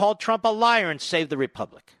brave and called Trump a liar and saved the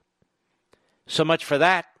republic. So much for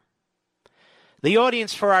that. The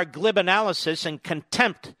audience for our glib analysis and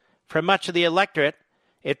contempt for much of the electorate,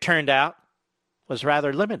 it turned out, was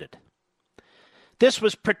rather limited. This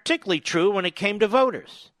was particularly true when it came to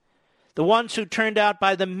voters, the ones who turned out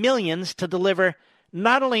by the millions to deliver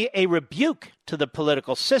not only a rebuke to the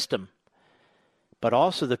political system, but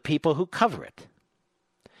also the people who cover it.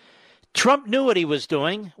 Trump knew what he was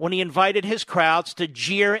doing when he invited his crowds to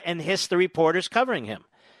jeer and hiss the reporters covering him.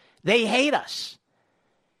 They hate us,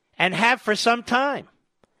 and have for some time.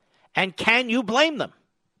 And can you blame them?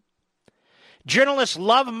 Journalists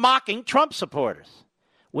love mocking Trump supporters.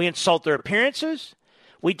 We insult their appearances.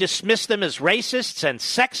 We dismiss them as racists and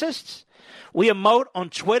sexists. We emote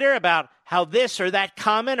on Twitter about how this or that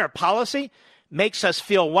comment or policy makes us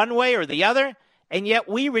feel one way or the other, and yet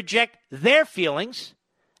we reject their feelings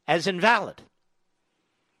as invalid.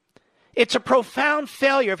 It's a profound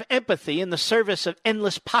failure of empathy in the service of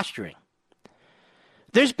endless posturing.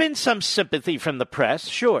 There's been some sympathy from the press,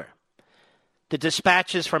 sure. The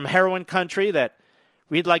dispatches from heroin country that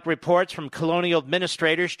read like reports from colonial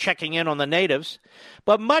administrators checking in on the natives,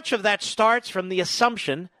 but much of that starts from the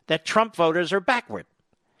assumption that Trump voters are backward,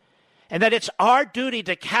 and that it's our duty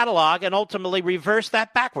to catalog and ultimately reverse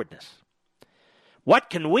that backwardness. What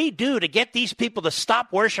can we do to get these people to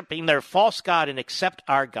stop worshiping their false god and accept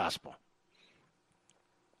our gospel?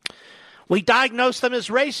 We diagnose them as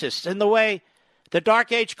racists in the way the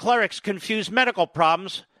Dark Age clerics confuse medical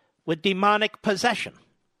problems with demonic possession.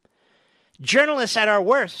 Journalists at our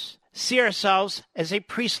worst see ourselves as a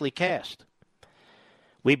priestly caste.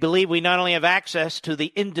 We believe we not only have access to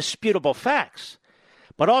the indisputable facts,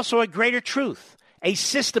 but also a greater truth, a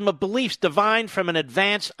system of beliefs divined from an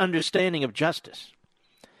advanced understanding of justice.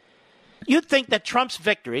 You'd think that Trump's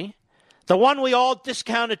victory, the one we all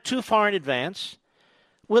discounted too far in advance,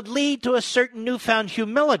 would lead to a certain newfound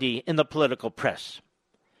humility in the political press.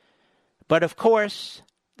 But of course,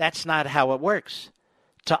 that's not how it works.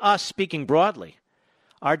 To us, speaking broadly,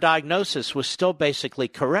 our diagnosis was still basically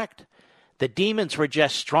correct. The demons were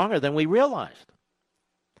just stronger than we realized.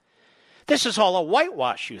 This is all a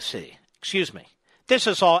whitewash, you see. This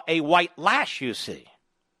is all a white lash, you see.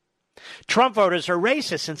 Trump voters are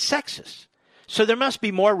racist and sexist, so there must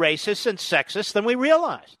be more racists and sexists than we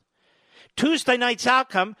realized. Tuesday night's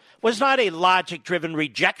outcome was not a logic-driven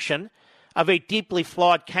rejection of a deeply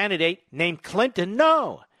flawed candidate named Clinton.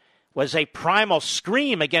 No, it was a primal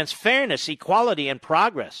scream against fairness, equality, and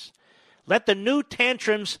progress. Let the new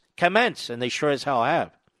tantrums commence, and they sure as hell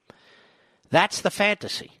have. That's the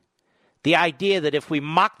fantasy. The idea that if we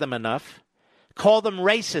mock them enough, call them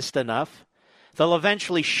racist enough, they'll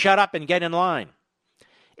eventually shut up and get in line.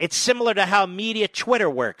 It's similar to how media Twitter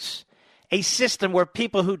works, a system where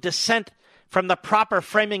people who dissent from the proper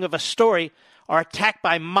framing of a story are attacked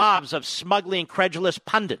by mobs of smugly incredulous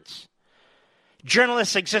pundits.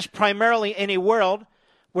 Journalists exist primarily in a world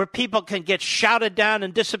where people can get shouted down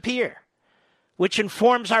and disappear, which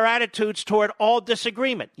informs our attitudes toward all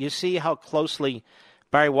disagreement. You see how closely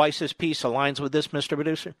Bari Weiss's piece aligns with this, Mr.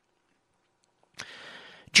 Producer?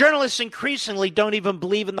 Journalists increasingly don't even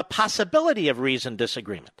believe in the possibility of reasoned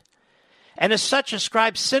disagreement, and as such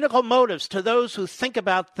ascribe cynical motives to those who think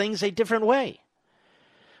about things a different way.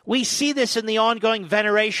 We see this in the ongoing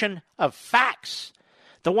veneration of facts,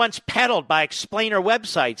 the ones peddled by explainer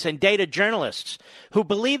websites and data journalists who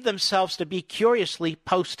believe themselves to be curiously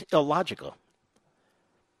post-illogical.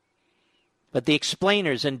 But the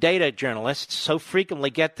explainers and data journalists so frequently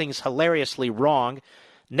get things hilariously wrong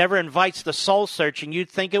never invites the soul-searching you'd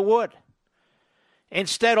think it would.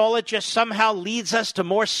 Instead, all it just somehow leads us to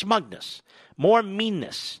more smugness, more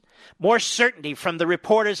meanness, more certainty from the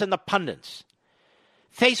reporters and the pundits.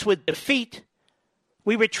 Faced with defeat,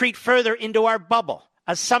 we retreat further into our bubble,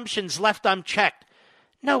 assumptions left unchecked.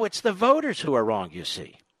 No, it's the voters who are wrong, you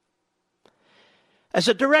see. As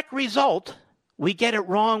a direct result, we get it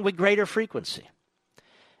wrong with greater frequency.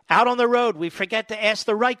 Out on the road, we forget to ask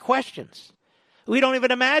the right questions. We don't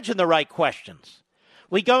even imagine the right questions.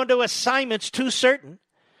 We go into assignments too certain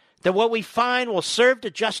that what we find will serve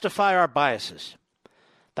to justify our biases.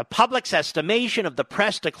 The public's estimation of the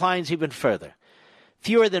press declines even further.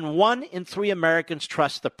 Fewer than 1 in 3 Americans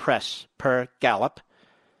trust the press, per Gallup,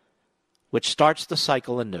 which starts the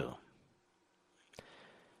cycle anew.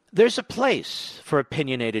 There's a place for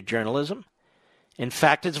opinionated journalism. In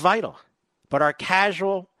fact, it's vital. But our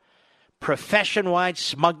casual, profession-wide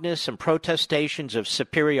smugness and protestations of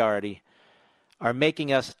superiority are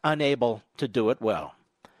making us unable to do it well.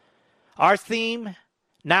 Our theme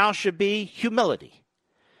now should be humility.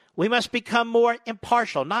 We must become more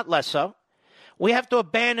impartial, not less so. We have to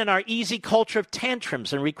abandon our easy culture of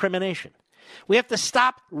tantrums and recrimination. We have to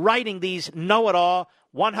stop writing these know-it-all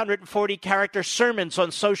 140-character sermons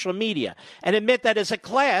on social media and admit that as a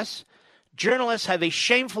class, journalists have a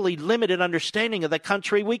shamefully limited understanding of the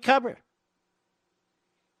country we cover.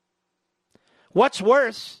 What's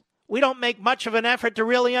worse, we don't make much of an effort to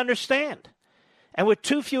really understand. And with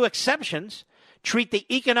too few exceptions, treat the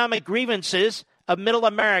economic grievances of middle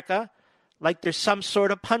America like there's some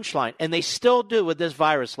sort of punchline. And they still do with this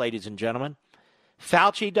virus, ladies and gentlemen.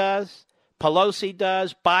 Fauci does, Pelosi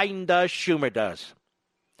does, Biden does, Schumer does.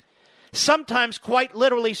 Sometimes quite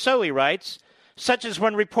literally so, he writes, such as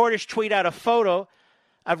when reporters tweet out a photo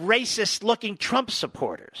of racist-looking Trump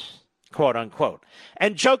supporters, quote unquote,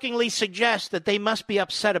 and jokingly suggest that they must be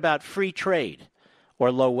upset about free trade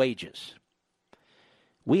or low wages.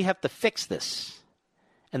 We have to fix this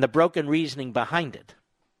and the broken reasoning behind it.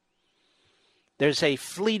 There's a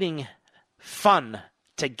fleeting fun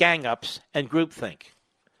to gang-ups and groupthink.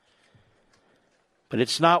 But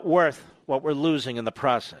it's not worth what we're losing in the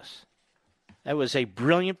process. That was a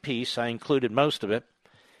brilliant piece. I included most of it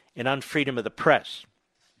in Unfreedom of the Press.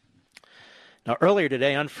 Now, earlier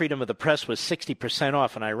today, Unfreedom of the Press was 60%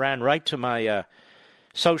 off, and I ran right to my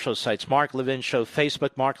social sites, Mark Levin Show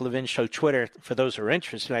Facebook, Mark Levin Show Twitter, for those who are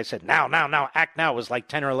interested. I said, now, act now. It was like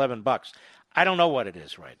 $10 or $11. I don't know what it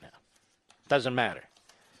is right now. Doesn't matter.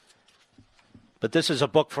 But this is a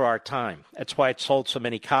book for our time. That's why it sold so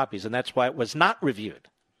many copies, and that's why it was not reviewed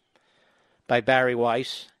by Barry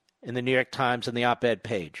Weiss in the New York Times and the op-ed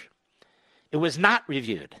page. It was not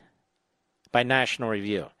reviewed by National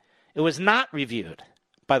Review. It was not reviewed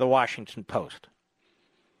by the Washington Post.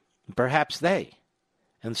 Perhaps they,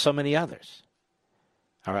 and so many others,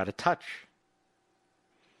 are out of touch.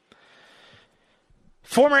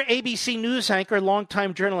 Former ABC News anchor,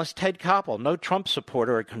 longtime journalist Ted Koppel, no Trump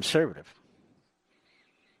supporter or conservative,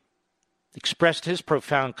 expressed his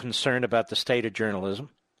profound concern about the state of journalism,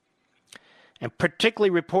 and particularly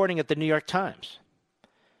reporting at the New York Times.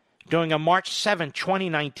 During a March 7,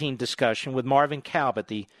 2019 discussion with Marvin Kalb at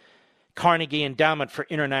the Carnegie Endowment for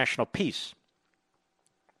International Peace,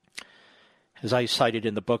 as I cited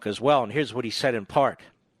in the book as well. And here's what he said in part.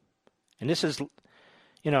 And this is,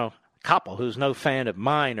 Koppel, who's no fan of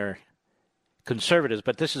mine or conservatives,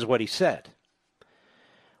 but this is what he said.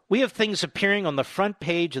 We have things appearing on the front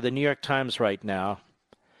page of the New York Times right now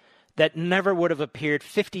that never would have appeared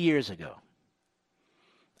 50 years ago.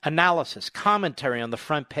 Analysis, commentary on the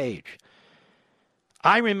front page.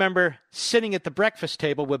 I remember sitting at the breakfast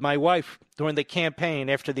table with my wife during the campaign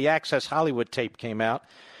after the Access Hollywood tape came out.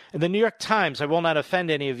 And the New York Times, I will not offend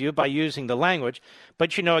any of you by using the language,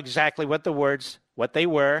 but you know exactly what the words, what they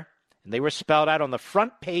were, and they were spelled out on the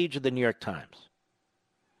front page of the New York Times.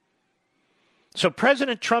 So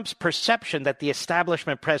President Trump's perception that the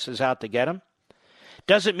establishment press is out to get him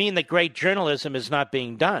doesn't mean that great journalism is not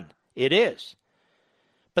being done. It is.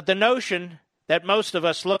 But the notion that most of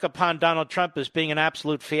us look upon Donald Trump as being an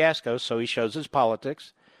absolute fiasco, so he shows his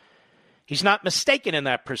politics, he's not mistaken in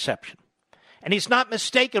that perception. And he's not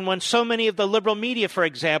mistaken when so many of the liberal media, for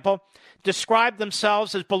example, describe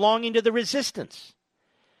themselves as belonging to the resistance.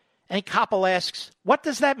 And Koppel asks, what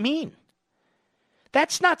does that mean?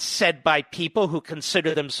 That's not said by people who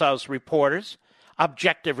consider themselves reporters,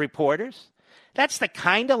 objective reporters. That's the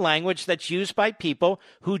kind of language that's used by people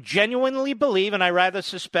who genuinely believe, and I rather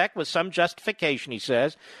suspect with some justification, he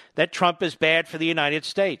says, that Trump is bad for the United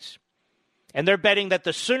States. And they're betting that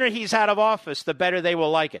the sooner he's out of office, the better they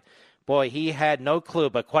will like it. Boy, he had no clue,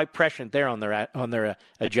 but quite prescient there on their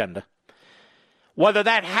agenda. Whether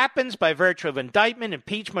that happens by virtue of indictment,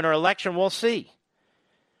 impeachment, or election, we'll see.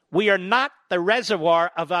 We are not the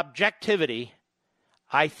reservoir of objectivity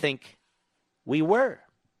I think we were.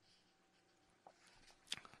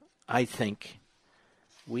 I think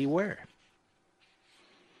we were.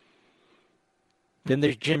 Then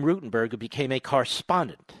there's Jim Rutenberg, who became a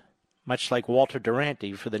correspondent, much like Walter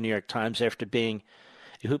Duranty for the New York Times,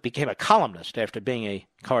 who became a columnist after being a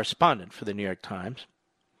correspondent for the New York Times.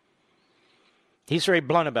 He's very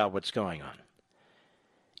blunt about what's going on.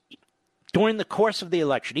 During the course of the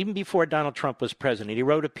election, even before Donald Trump was president, he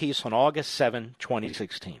wrote a piece on August 7,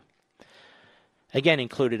 2016. Again,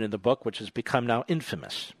 included in the book, which has become now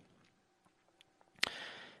infamous.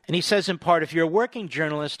 And he says in part, if you're a working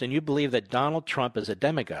journalist and you believe that Donald Trump is a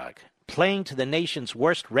demagogue, playing to the nation's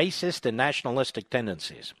worst racist and nationalistic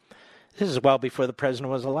tendencies, this is well before the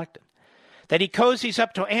president was elected, that he cozies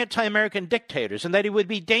up to anti-American dictators and that he would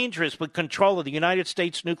be dangerous with control of the United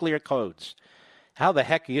States nuclear codes, how the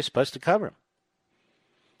heck are you supposed to cover him?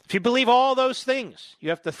 If you believe all those things, you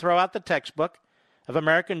have to throw out the textbook of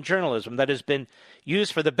American journalism that has been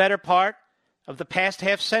used for the better part of the past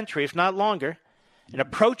half century, if not longer, and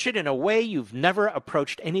approach it in a way you've never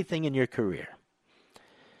approached anything in your career.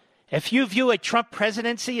 If you view a Trump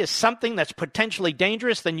presidency as something that's potentially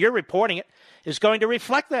dangerous, then your reporting it is going to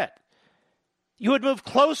reflect that. You would move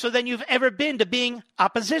closer than you've ever been to being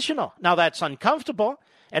oppositional. Now, that's uncomfortable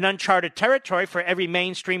and uncharted territory for every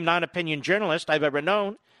mainstream non-opinion journalist I've ever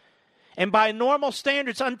known, and by normal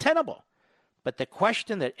standards, untenable. But the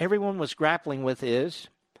question that everyone was grappling with is,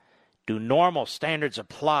 do normal standards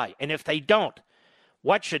apply? And if they don't,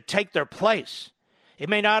 what should take their place? It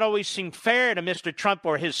may not always seem fair to Mr. Trump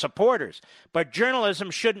or his supporters, but journalism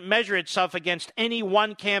shouldn't measure itself against any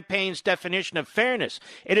one campaign's definition of fairness.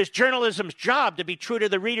 It is journalism's job to be true to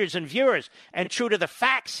the readers and viewers and true to the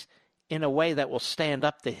facts in a way that will stand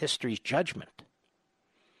up to history's judgment.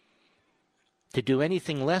 To do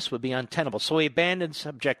anything less would be untenable. So he abandons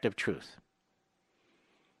objective truth.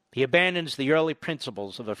 He abandons the early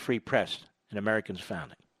principles of a free press in America's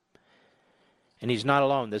founding. And he's not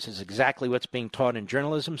alone. This is exactly what's being taught in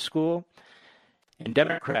journalism school. And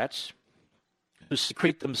Democrats who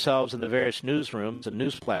secrete themselves in the various newsrooms and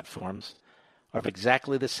news platforms are of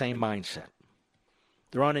exactly the same mindset.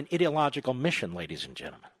 They're on an ideological mission, ladies and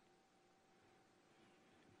gentlemen.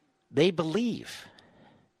 They believe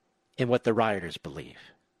in what the rioters believe.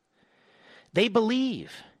 They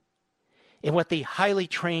believe in what the highly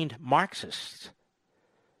trained Marxists,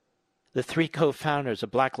 the three co-founders of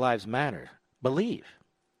Black Lives Matter, believe.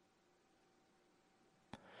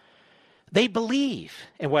 They believe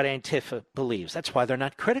in what Antifa believes. That's why they're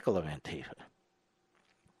not critical of Antifa.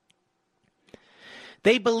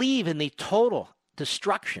 They believe in the total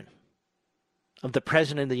destruction of the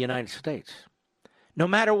President of the United States, no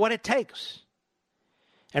matter what it takes.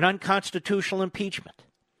 An unconstitutional impeachment,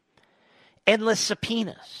 endless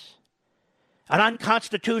subpoenas, an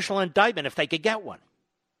unconstitutional indictment if they could get one,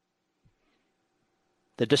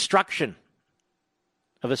 the destruction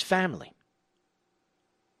of his family.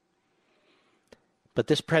 But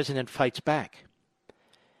this president fights back.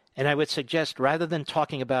 And I would suggest, rather than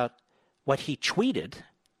talking about what he tweeted,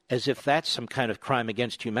 as if that's some kind of crime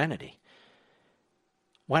against humanity,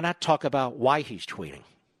 why not talk about why he's tweeting?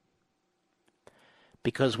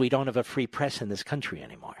 Because we don't have a free press in this country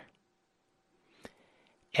anymore.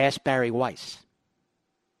 Ask Barry Weiss.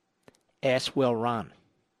 Ask Will Ron.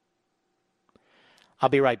 I'll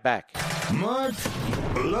be right back. Mark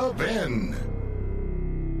Levin.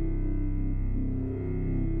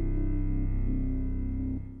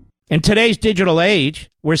 In today's digital age,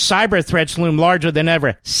 where cyber threats loom larger than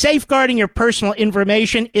ever, safeguarding your personal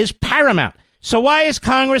information is paramount. So why is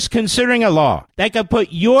Congress considering a law that could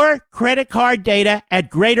put your credit card data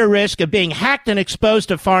at greater risk of being hacked and exposed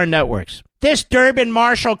to foreign networks? This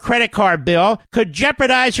Durbin-Marshall credit card bill could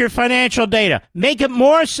jeopardize your financial data, make it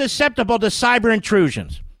more susceptible to cyber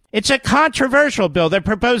intrusions. It's a controversial bill that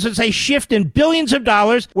proposes a shift in billions of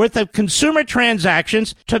dollars worth of consumer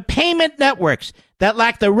transactions to payment networks that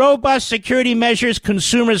lack the robust security measures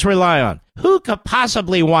consumers rely on. Who could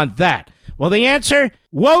possibly want that? Well, the answer?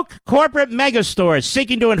 Woke corporate megastores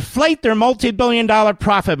seeking to inflate their multi-billion-dollar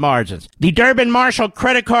profit margins. The Durbin-Marshall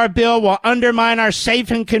credit card bill will undermine our safe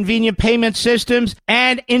and convenient payment systems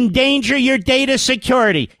and endanger your data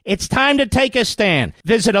security. It's time to take a stand.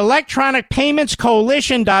 Visit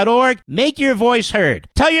electronicpaymentscoalition.org. Make your voice heard.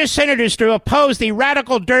 Tell your senators to oppose the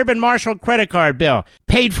radical Durbin-Marshall credit card bill,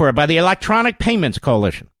 paid for by the Electronic Payments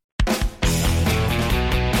Coalition.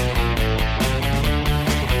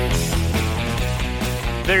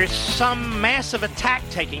 There's some massive attack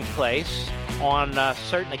taking place on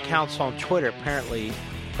certain accounts on Twitter, apparently,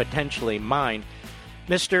 potentially mine.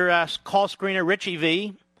 Mr. Call Screener Richie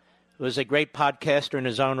V, who is a great podcaster in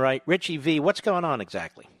his own right. Richie V, what's going on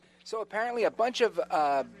exactly? So apparently a bunch of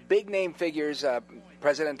big-name figures,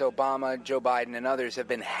 President Obama, Joe Biden, and others have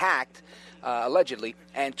been hacked, allegedly,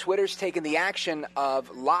 and Twitter's taken the action of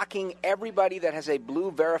locking everybody that has a blue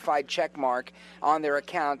verified check mark on their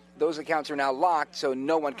account. Those accounts are now locked, so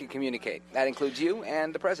no one can communicate. That includes you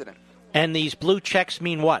and the president. And these blue checks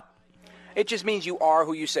mean what? It just means you are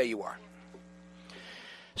who you say you are.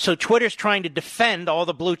 So Twitter's trying to defend all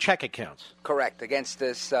the blue check accounts. Correct, against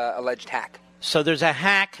this alleged hack. So there's a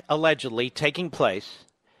hack allegedly taking place,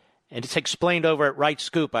 and it's explained over at Right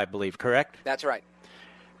Scoop, I believe, correct? That's right.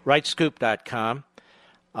 RightScoop.com,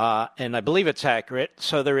 and I believe it's accurate.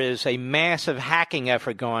 So there is a massive hacking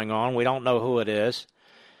effort going on. We don't know who it is,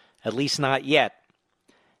 at least not yet.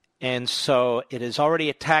 And so it has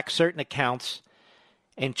already attacked certain accounts,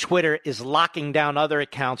 and Twitter is locking down other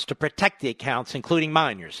accounts to protect the accounts, including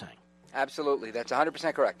mine, you're saying? Absolutely. That's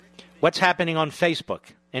 100% correct. What's happening on Facebook?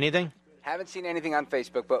 Anything? Haven't seen anything on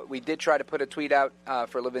Facebook, but we did try to put a tweet out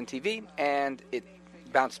for Levin TV, and it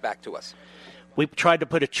bounced back to us. We tried to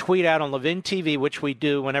put a tweet out on Levin TV, which we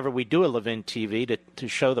do whenever we do a Levin TV to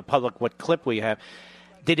show the public what clip we have.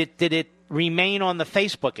 Did it remain on the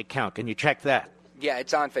Facebook account? Can you check that? Yeah,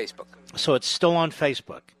 it's on Facebook. So it's still on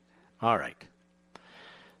Facebook. All right.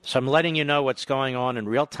 So I'm letting you know what's going on in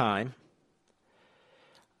real time.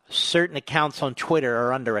 Certain accounts on Twitter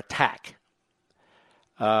are under attack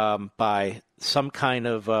by some kind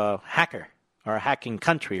of hacker or a hacking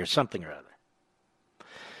country or something or other.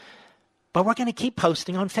 But we're going to keep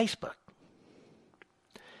posting on Facebook.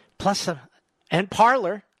 Plus, and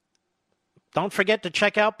Parler. Don't forget to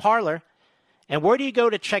check out Parler. And where do you go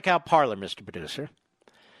to check out Parler, Mr. Producer?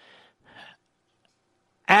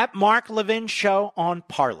 At Mark Levin Show on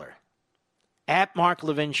Parler. At Mark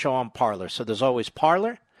Levin Show on Parler. So there's always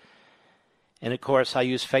Parler. And, of course, I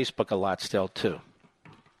use Facebook a lot still, too.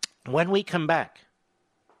 When we come back,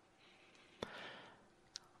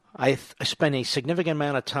 I spent a significant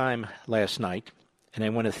amount of time last night, and I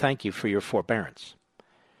want to thank you for your forbearance,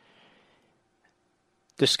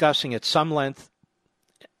 discussing at some length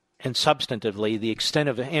and substantively the extent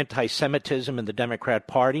of anti-Semitism in the Democrat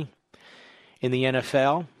Party, in the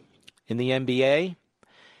NFL, in the NBA,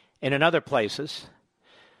 and in other places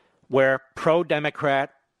where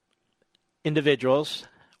pro-Democrat individuals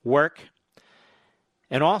work,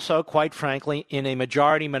 and also, quite frankly, in a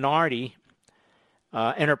majority-minority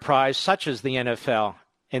enterprise such as the NFL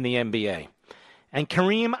and the NBA. And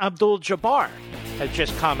Kareem Abdul-Jabbar has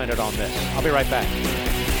just commented on this. I'll be right back.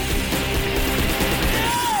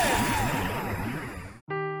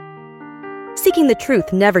 Seeking the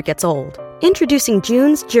truth never gets old. Introducing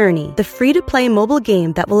June's Journey, the free-to-play mobile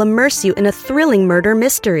game that will immerse you in a thrilling murder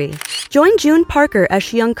mystery. Join June Parker as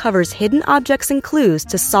she uncovers hidden objects and clues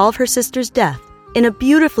to solve her sister's death in a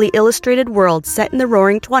beautifully illustrated world set in the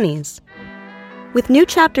Roaring '20s. With new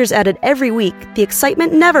chapters added every week, the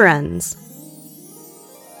excitement never ends.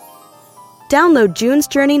 Download June's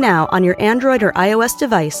Journey now on your Android or iOS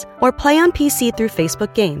device, or play on PC through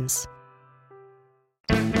Facebook Games.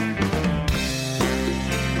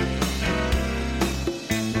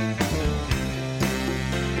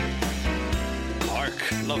 Mark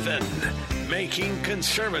Levin, making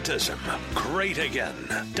conservatism great again.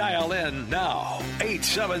 Dial in now,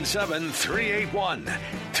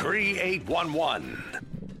 877-381-3811.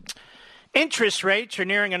 Interest rates are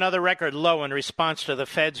nearing another record low in response to the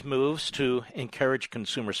Fed's moves to encourage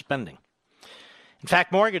consumer spending. In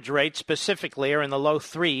fact, mortgage rates specifically are in the low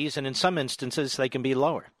threes, and in some instances, they can be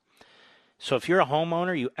lower. So if you're a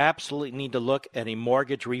homeowner, you absolutely need to look at a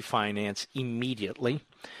mortgage refinance immediately.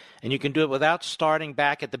 And you can do it without starting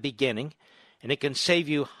back at the beginning. And it can save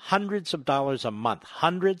you hundreds of dollars a month,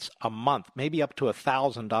 maybe up to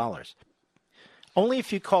 $1,000. Only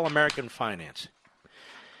if you call American Finance.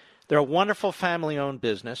 They're a wonderful family-owned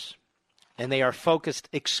business, and they are focused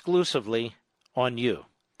exclusively on you,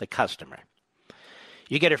 the customer.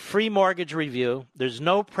 You get a free mortgage review. There's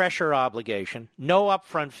no pressure or obligation, no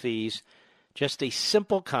upfront fees, just a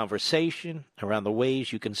simple conversation around the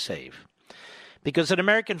ways you can save. Because at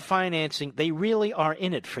American Financing, they really are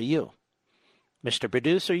in it for you. Mr.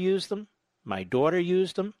 Producer used them, my daughter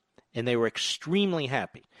used them, and they were extremely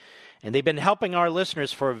happy. And they've been helping our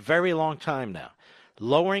listeners for a very long time now.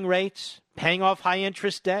 Lowering rates, paying off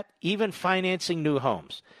high-interest debt, even financing new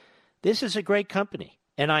homes. This is a great company,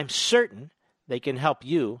 and I'm certain they can help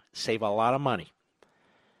you save a lot of money.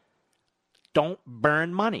 Don't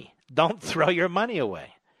burn money. Don't throw your money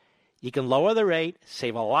away. You can lower the rate,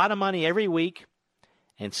 save a lot of money every week,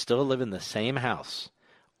 and still live in the same house.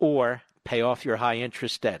 Or pay off your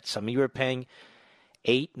high-interest debt. Some of you are paying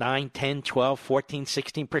 8, 9, 10, 12, 14,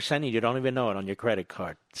 16%, and you don't even know it on your credit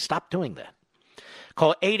card. Stop doing that.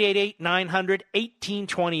 Call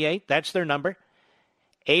 888-900-1828. That's their number.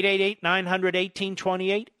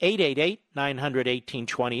 888-900-1828,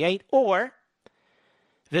 888-900-1828, or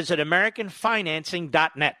visit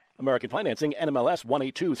AmericanFinancing.net. American Financing, NMLS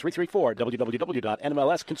 182334,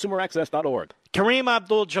 www.nmlsconsumeraccess.org. Kareem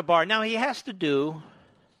Abdul-Jabbar. Now, he has to do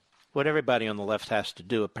what everybody on the left has to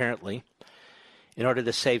do, apparently, in order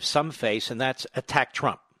to save some face, and that's attack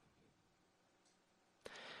Trump.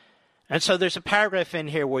 And so there's a paragraph in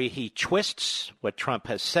here where he twists what Trump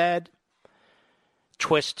has said,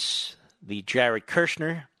 twists the Jared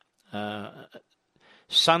Kushner,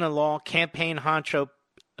 son-in-law, campaign honcho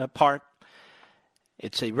part.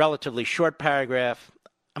 It's a relatively short paragraph.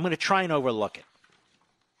 I'm going to try and overlook it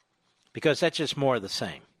because that's just more of the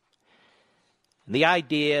same. And the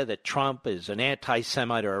idea that Trump is an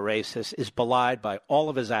anti-Semite or a racist is belied by all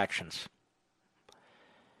of his actions.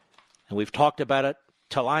 And we've talked about it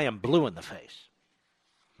till I am blue in the face.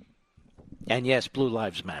 And yes, blue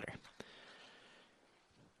lives matter.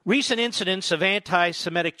 Recent incidents of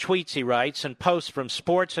anti-Semitic tweets, he writes, and posts from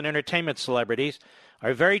sports and entertainment celebrities are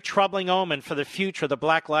a very troubling omen for the future of the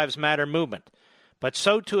Black Lives Matter movement. But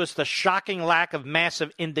so too is the shocking lack of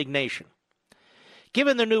massive indignation.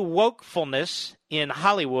 Given the new wokefulness in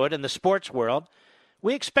Hollywood and the sports world,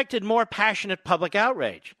 we expected more passionate public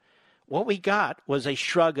outrage. What we got was a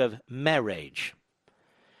shrug of meh-rage.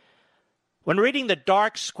 When reading the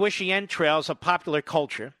dark, squishy entrails of popular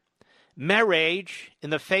culture, meh-rage in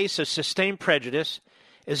the face of sustained prejudice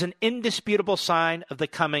is an indisputable sign of the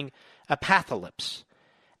coming apocalypse,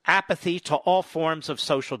 apathy to all forms of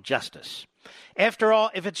social justice. After all,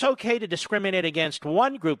 if it's okay to discriminate against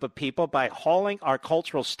one group of people by hauling our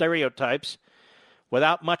cultural stereotypes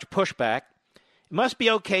without much pushback, it must be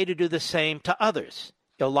okay to do the same to others.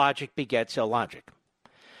 Illogic begets illogic.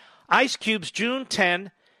 Ice Cube's June 10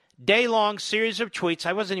 day-long series of tweets,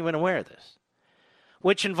 I wasn't even aware of this,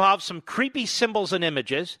 which involved some creepy symbols and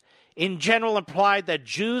images, in general implied that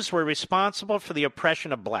Jews were responsible for the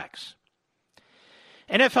oppression of blacks.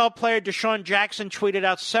 NFL player Deshaun Jackson tweeted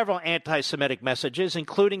out several anti-Semitic messages,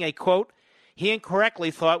 including a quote he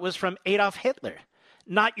incorrectly thought was from Adolf Hitler,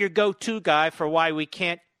 not your go-to guy for why we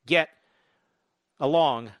can't get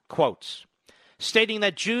along, quotes, stating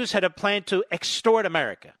that Jews had a plan to extort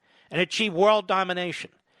America and achieve world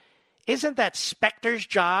domination. Isn't that Spectre's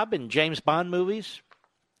job in James Bond movies?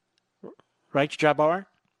 Right, Jabbar?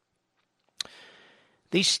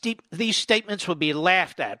 These statements would be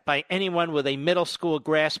laughed at by anyone with a middle school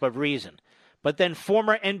grasp of reason. But then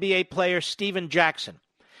former NBA player Steven Jackson,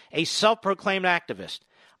 a self-proclaimed activist,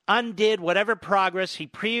 undid whatever progress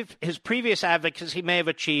his previous advocacy may have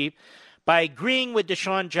achieved by agreeing with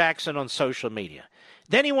Deshaun Jackson on social media.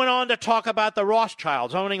 Then he went on to talk about the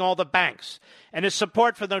Rothschilds owning all the banks and his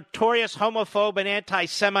support for the notorious homophobe and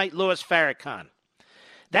anti-Semite Louis Farrakhan.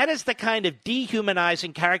 That is the kind of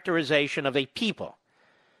dehumanizing characterization of a people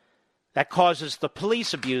that causes the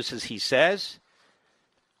police abuses, he says,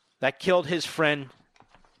 that killed his friend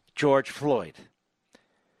George Floyd.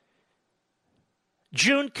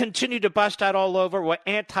 June continued to bust out all over with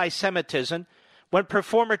anti-Semitism when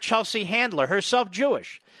performer Chelsea Handler, herself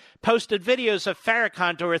Jewish, posted videos of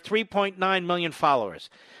Farrakhan to her 3.9 million followers.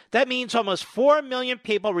 That means almost 4 million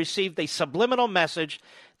people received a subliminal message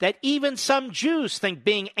that even some Jews think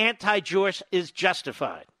being anti-Jewish is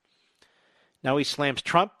justified. Now he slams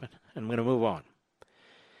Trump, and I'm going to move on.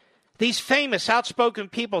 These famous, outspoken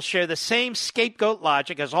people share the same scapegoat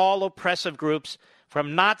logic as all oppressive groups,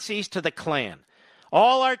 from Nazis to the Klan.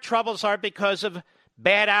 All our troubles are because of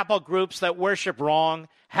bad apple groups that worship wrong,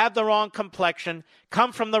 have the wrong complexion,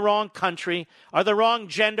 come from the wrong country, are the wrong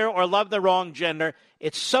gender, or love the wrong gender.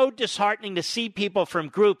 It's so disheartening to see people from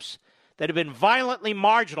groups that have been violently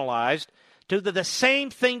marginalized do the same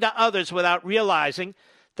thing to others without realizing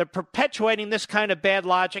that perpetuating this kind of bad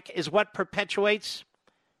logic is what perpetuates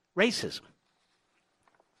racism.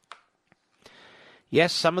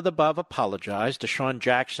 Yes, some of the above apologized. Deshaun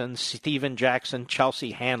Jackson, Steven Jackson,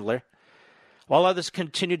 Chelsea Handler, while others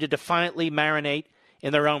continue to defiantly marinate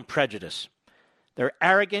in their own prejudice. Their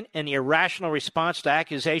arrogant and irrational response to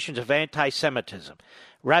accusations of anti-Semitism,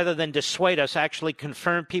 rather than dissuade us, actually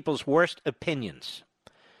confirm people's worst opinions.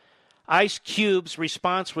 Ice Cube's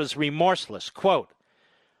response was remorseless. Quote,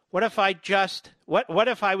 What if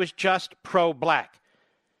I was just pro-black?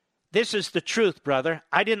 This is the truth, brother.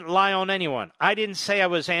 I didn't lie on anyone. I didn't say I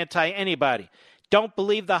was anti-anybody. Don't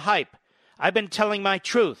believe the hype. I've been telling my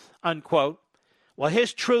truth, unquote. Well,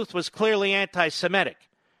 his truth was clearly anti-Semitic.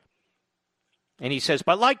 And he says,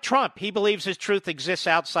 but like Trump, he believes his truth exists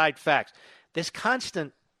outside facts. This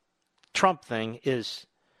constant Trump thing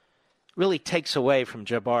really takes away from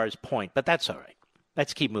Jabbar's point, but that's all right.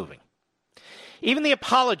 Let's keep moving. Even the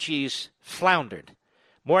apologies floundered.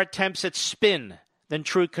 More attempts at spin than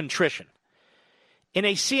true contrition. In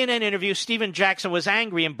a CNN interview, Stephen Jackson was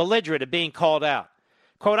angry and belligerent at being called out.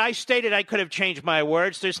 Quote, I stated I could have changed my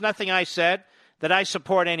words. There's nothing I said that I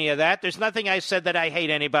support any of that. There's nothing I said that I hate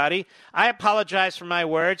anybody. I apologize for my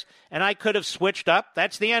words, and I could have switched up.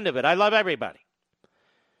 That's the end of it. I love everybody.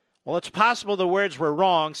 Well, it's possible the words were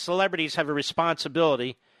wrong. Celebrities have a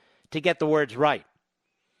responsibility to get the words right.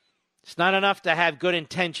 It's not enough to have good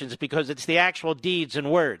intentions because it's the actual deeds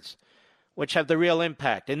and words which have the real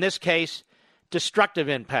impact. In this case, destructive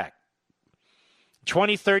impact. In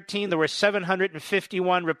 2013, there were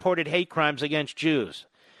 751 reported hate crimes against Jews.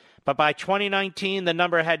 But by 2019, the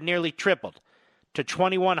number had nearly tripled to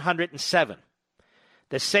 2,107.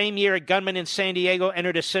 The same year, a gunman in San Diego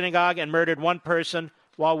entered a synagogue and murdered one person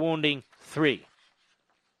while wounding 3.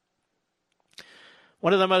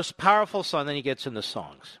 One of the most powerful songs, then he gets in the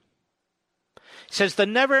songs. He says, the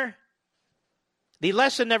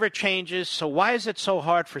lesson never changes, so why is it so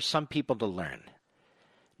hard for some people to learn?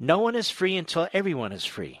 No one is free until everyone is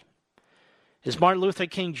free. As Martin Luther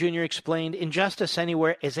King Jr. explained, injustice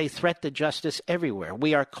anywhere is a threat to justice everywhere.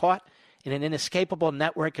 We are caught in an inescapable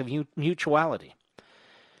network of mutuality.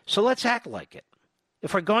 So let's act like it.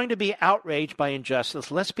 If we're going to be outraged by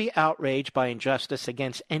injustice, let's be outraged by injustice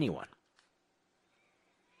against anyone.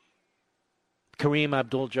 Kareem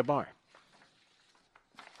Abdul-Jabbar.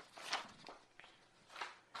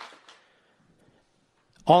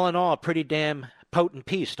 All in all, a pretty damn potent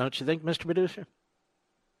piece, don't you think, Mr. Producer?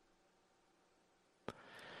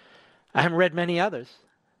 I haven't read many others.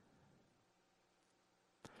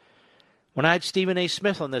 When I had Stephen A.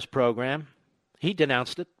 Smith on this program, he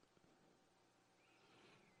denounced it.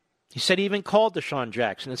 He said he even called Deshaun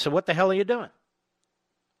Jackson and said, what the hell are you doing?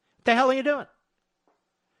 What the hell are you doing?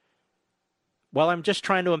 Well, I'm just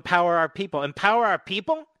trying to empower our people. Empower our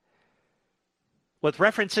people? With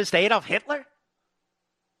references to Adolf Hitler?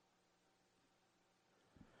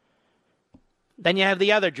 Then you have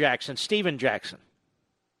the other Jackson, Stephen Jackson.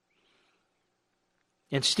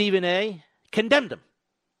 And Stephen A. condemned him.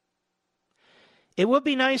 It would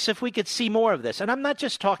be nice if we could see more of this. And I'm not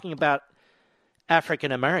just talking about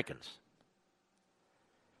African Americans.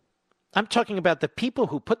 I'm talking about the people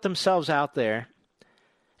who put themselves out there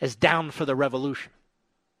as down for the revolution.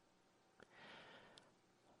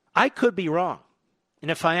 I could be wrong. And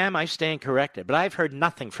if I am, I stand corrected. But I've heard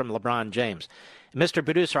nothing from LeBron James. Mr.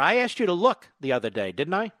 Producer, I asked you to look the other day,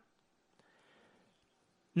 didn't I?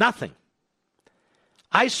 Nothing.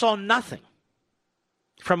 I saw nothing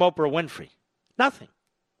from Oprah Winfrey. Nothing.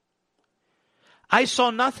 I saw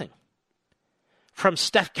nothing from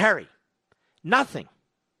Steph Curry. Nothing.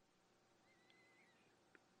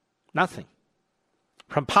 Nothing.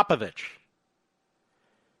 From Popovich.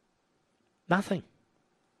 Nothing.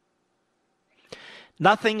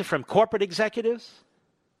 Nothing from corporate executives.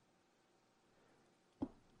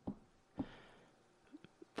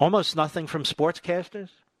 Almost nothing from sportscasters.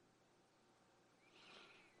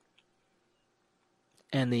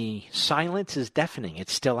 And the silence is deafening.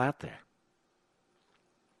 It's still out there.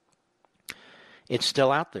 It's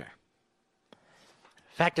still out there.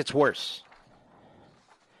 In fact, it's worse.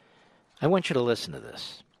 I want you to listen to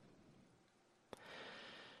this.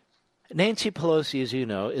 Nancy Pelosi, as you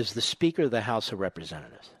know, is the Speaker of the House of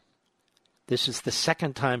Representatives. This is the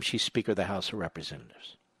second time she's Speaker of the House of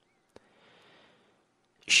Representatives.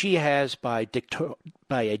 She has, by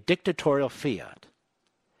a dictatorial fiat,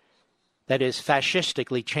 that is,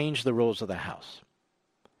 fascistically changed the rules of the House.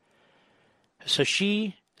 So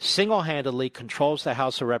she single-handedly controls the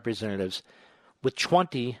House of Representatives with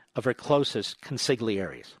 20 of her closest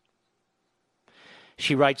consigliaries.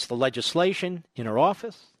 She writes the legislation in her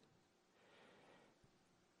office.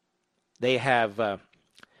 They have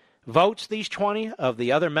votes, these 20, of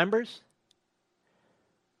the other members.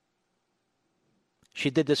 She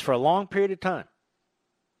did this for a long period of time.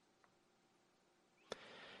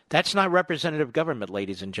 That's not representative government,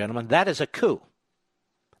 ladies and gentlemen. That is a coup.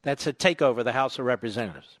 That's a takeover of the House of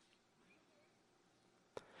Representatives.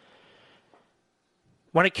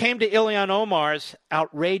 When it came to Ilhan Omar's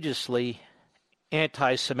outrageously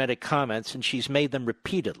anti-Semitic comments, and she's made them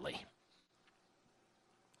repeatedly,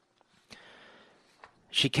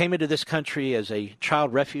 she came into this country as a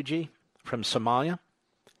child refugee from Somalia.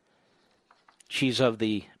 She's of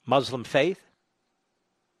the Muslim faith.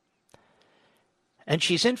 And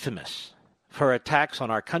she's infamous for attacks on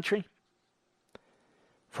our country,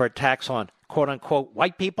 for attacks on quote-unquote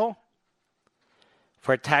white people,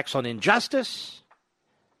 for attacks on injustice,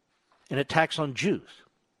 and attacks on Jews.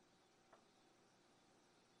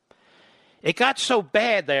 It got so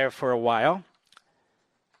bad there for a while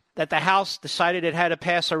that the House decided it had to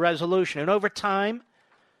pass a resolution. And over time,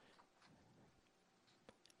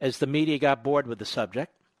 as the media got bored with the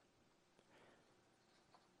subject,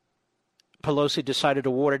 Pelosi decided to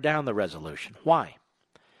water down the resolution. Why?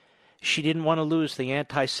 She didn't want to lose the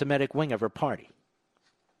anti-Semitic wing of her party,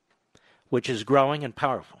 which is growing and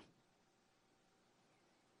powerful.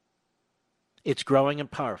 It's growing and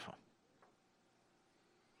powerful,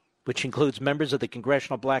 which includes members of the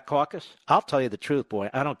Congressional Black Caucus. I'll tell you the truth, boy,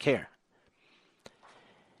 I don't care.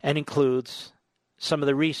 And includes some of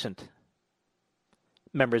the recent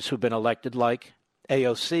members who've been elected, like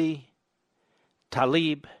AOC,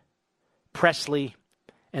 Tlaib, Presley,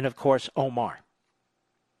 and of course, Omar.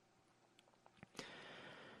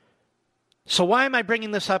 So why am I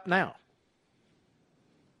bringing this up now?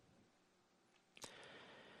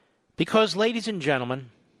 Because, ladies and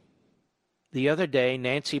gentlemen, the other day,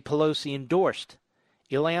 Nancy Pelosi endorsed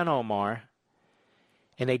Ilhan Omar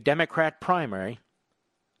in a Democrat primary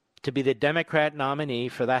to be the Democrat nominee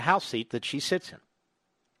for the House seat that she sits in.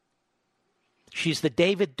 She's the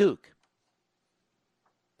David Duke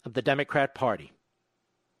of the Democrat Party.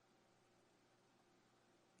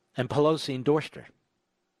 And Pelosi endorsed her.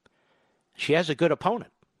 She has a good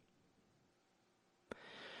opponent.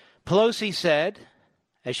 Pelosi said,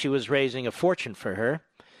 as she was raising a fortune for her,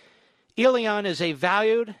 Ilhan is a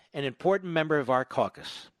valued and important member of our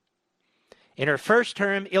caucus. In her first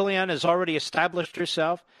term, Ilhan has already established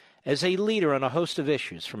herself as a leader on a host of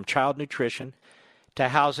issues, from child nutrition to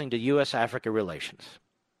housing to U.S.-Africa relations.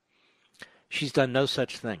 She's done no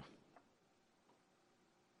such thing.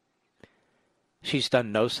 She's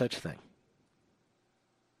done no such thing.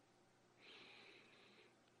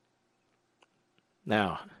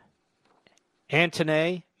 Now,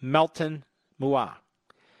 Antoine Melton Moua,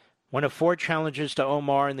 one of 4 challengers to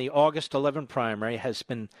Omar in the August 11 primary, has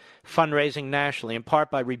been fundraising nationally, in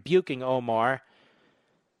part by rebuking Omar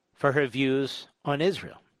for her views on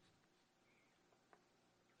Israel.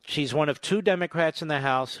 She's one of 2 Democrats in the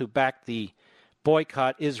House who backed the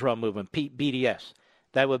Boycott Israel movement, BDS.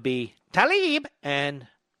 That would be Tlaib and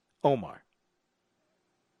Omar.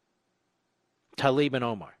 Tlaib and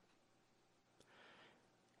Omar.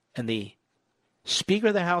 And the Speaker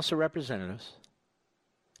of the House of Representatives,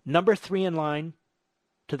 number 3 in line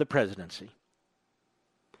to the presidency,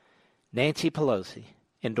 Nancy Pelosi,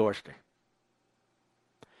 endorsed her.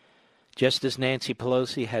 Just as Nancy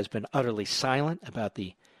Pelosi has been utterly silent about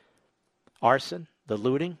the arson, the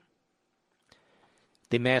looting,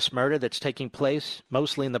 the mass murder that's taking place,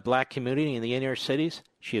 mostly in the black community in the inner cities,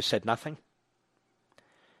 she has said nothing.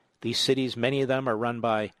 These cities, many of them are run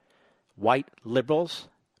by white liberals,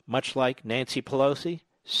 much like Nancy Pelosi.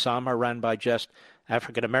 Some are run by just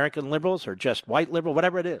African-American liberals or just white liberal,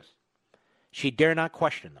 whatever it is. She dare not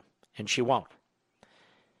question them, and she won't.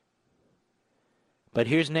 But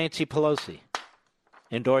here's Nancy Pelosi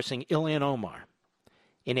endorsing Ilhan Omar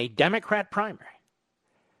in a Democrat primary,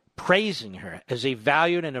 praising her as a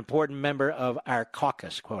valued and important member of our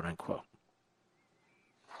caucus, quote unquote.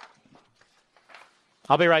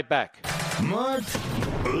 I'll be right back. Mark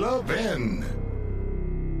Levin.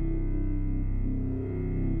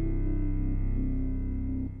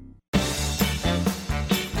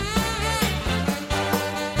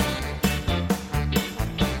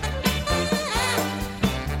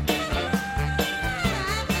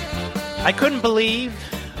 I couldn't believe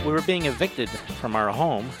we were being evicted from our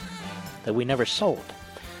home that we never sold.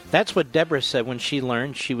 That's what Deborah said when she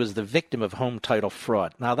learned she was the victim of home title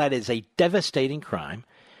fraud. Now, that is a devastating crime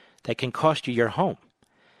that can cost you your home.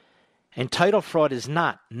 And title fraud is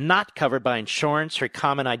not covered by insurance or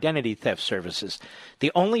common identity theft services.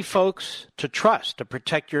 The only folks to trust to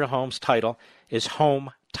protect your home's title is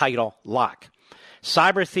Home Title Lock.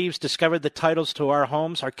 Cyber thieves discovered the titles to our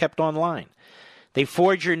homes are kept online. They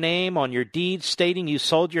forge your name on your deed stating you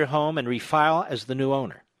sold your home and refile as the new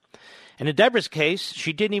owner. And in Deborah's case,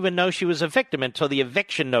 she didn't even know she was a victim until the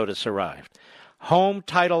eviction notice arrived. Home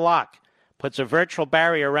Title Lock puts a virtual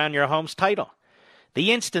barrier around your home's title.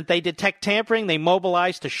 The instant they detect tampering, they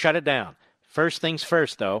mobilize to shut it down. First things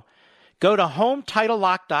first, though. Go to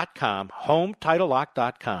HomeTitleLock.com,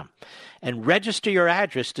 HomeTitleLock.com, and register your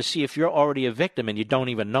address to see if you're already a victim and you don't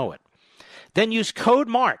even know it. Then use code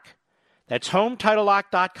MARK. That's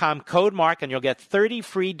HomeTitleLock.com, code MARK, and you'll get 30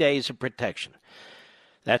 free days of protection.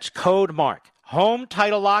 That's code MARK, Home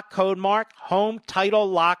Title Lock Code Mark. Home Title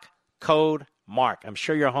Lock Code Mark. I'm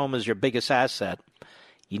sure your home is your biggest asset.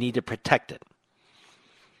 You need to protect it.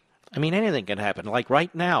 I mean, anything can happen. Like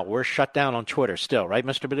right now, we're shut down on Twitter still, right,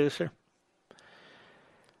 Mr. Producer?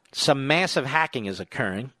 Some massive hacking is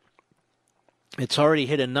occurring. It's already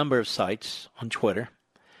hit a number of sites on Twitter.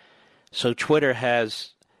 So Twitter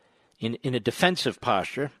has, in a defensive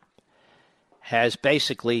posture, has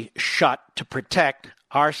basically shut to protect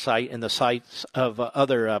our site and the sites of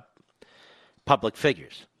other public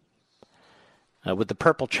figures with the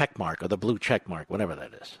purple check mark or the blue check mark, whatever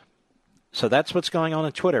that is. So that's what's going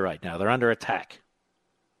on Twitter right now. They're under attack.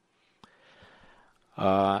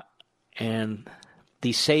 And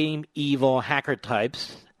the same evil hacker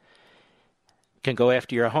types can go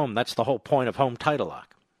after your home. That's the whole point of Home Title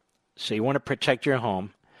Lock. So you want to protect your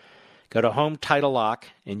home. Go to Home Title Lock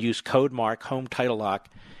and use code MARK, Home Title Lock.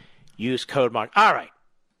 Use code MARK. All right.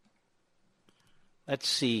 Let's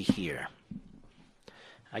see here.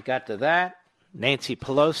 I got to that. Nancy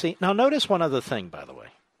Pelosi. Now, notice one other thing, by the way.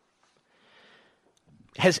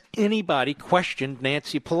 Has anybody questioned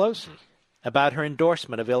Nancy Pelosi about her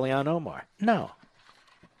endorsement of Ilhan Omar? No.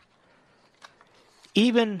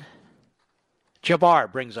 Even Jabbar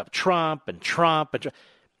brings up Trump.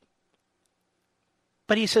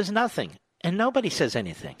 But he says nothing, and nobody says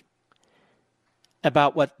anything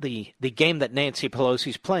about what the game that Nancy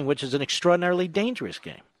Pelosi's playing, which is an extraordinarily dangerous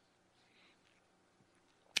game.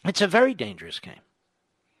 It's a very dangerous game.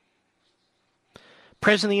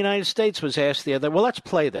 President of the United States was asked the other, well, let's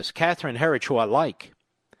play this. Catherine Herridge, who I like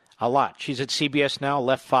a lot. She's at CBS now,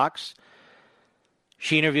 left Fox.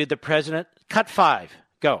 She interviewed the president. Cut 5.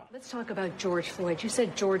 Go. Let's talk about George Floyd. You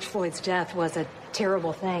said George Floyd's death was a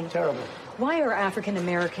terrible thing. Terrible. Why are African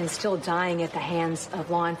Americans still dying at the hands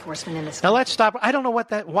of law enforcement in this country? Now let's stop. I don't know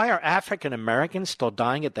why are African Americans still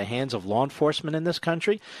dying at the hands of law enforcement in this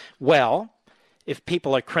country? Well, if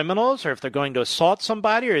people are criminals or if they're going to assault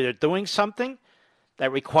somebody or they're doing something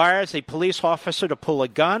that requires a police officer to pull a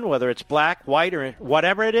gun, whether it's black, white, or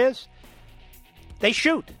whatever it is, they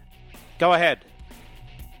shoot. Go ahead.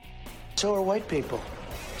 So are white people.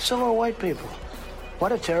 So are white people.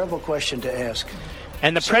 What a terrible question to ask.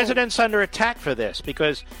 And the president's under attack for this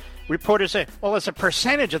because reporters say, well, as a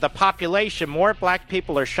percentage of the population, more black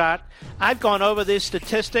people are shot. I've gone over these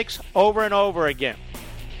statistics over and over again.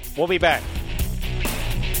 We'll be back.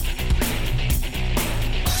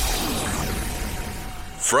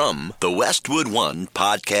 From the Westwood One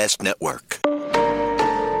Podcast Network.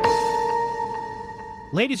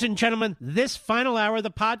 Ladies and gentlemen, this final hour of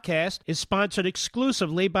the podcast is sponsored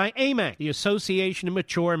exclusively by AMAC, the Association of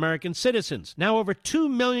Mature American Citizens. Now over 2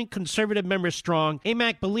 million conservative members strong,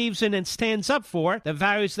 AMAC believes in and stands up for the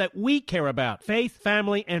values that we care about: faith,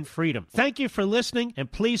 family, and freedom. Thank you for listening,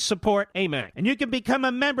 and please support AMAC. And you can become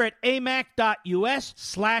a member at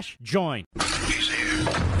amac.us/join.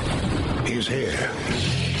 He's here.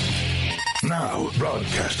 Now,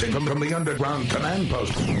 broadcasting from the underground command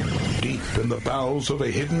post, deep in the bowels of a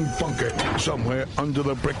hidden bunker, somewhere under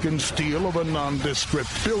the brick and steel of a nondescript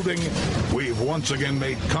building, we've once again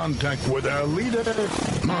made contact with our leader,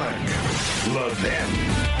 Mark Levin.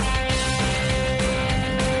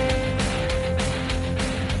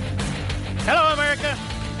 Hello, America.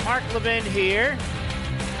 Mark Levin here.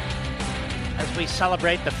 As we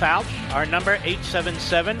celebrate the Fouch, our number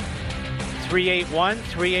 877-381-3811,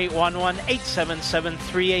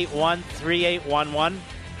 877-381-3811.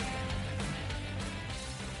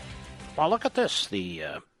 Well, look at this. The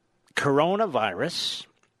coronavirus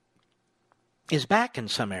is back in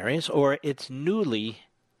some areas, or it's newly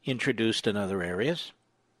introduced in other areas.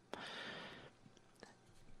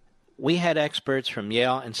 We had experts from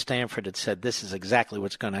Yale and Stanford that said this is exactly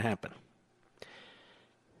what's going to happen.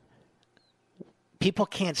 People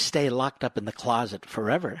can't stay locked up in the closet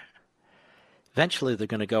forever. Eventually, they're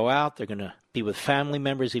going to go out. They're going to be with family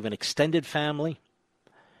members, even extended family.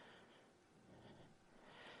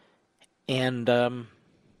 And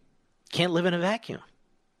can't live in a vacuum.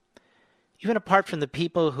 Even apart from the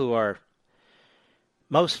people who are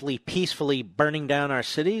mostly peacefully burning down our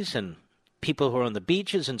cities and people who are on the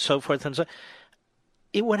beaches and so forth and so,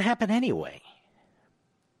 it would happen anyway.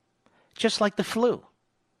 Just like the flu.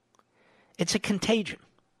 It's a contagion.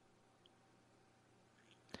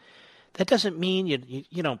 That doesn't mean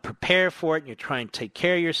you don't prepare for it and you try and take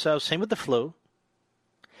care of yourself. Same with the flu.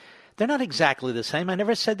 They're not exactly the same. I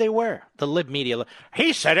never said they were. The lib media.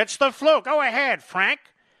 He said it's the flu. Go ahead, Frank.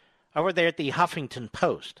 Over there at the Huffington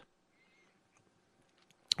Post.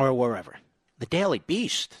 Or wherever. The Daily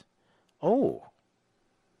Beast. Oh.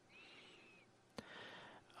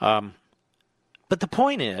 But the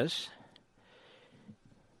point is,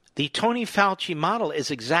 The Tony Fauci model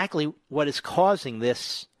is exactly what is causing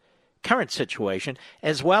this current situation,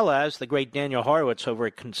 as well as the great Daniel Horowitz over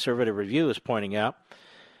at Conservative Review is pointing out.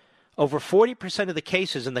 Over 40% of the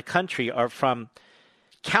cases in the country are from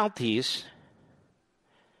counties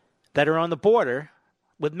that are on the border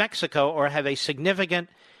with Mexico or have a significant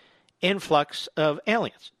influx of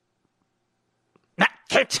aliens. Now,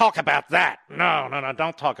 can't talk about that. No,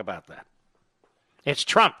 don't talk about that. It's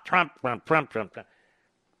Trump. But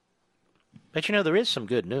there is some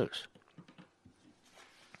good news.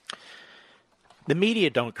 The media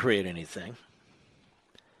don't create anything.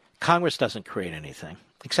 Congress doesn't create anything,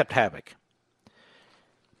 except havoc.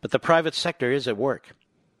 But the private sector is at work.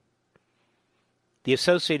 The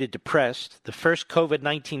Associated Press, the first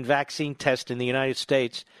COVID-19 vaccine test in the United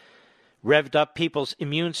States, revved up people's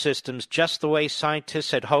immune systems just the way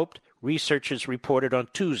scientists had hoped, researchers reported on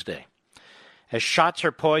Tuesday. As shots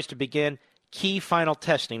are poised to begin key final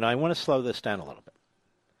testing. Now, I want to slow this down a little bit.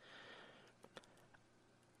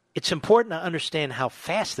 It's important to understand how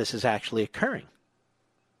fast this is actually occurring.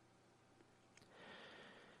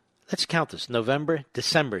 Let's count this. November,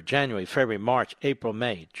 December, January, February, March, April,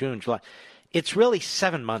 May, June, July. It's really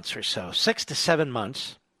 7 months or so, 6 to 7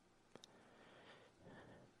 months.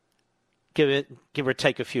 Give or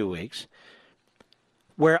take a few weeks,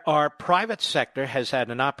 where our private sector has had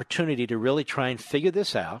an opportunity to really try and figure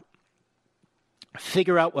this out,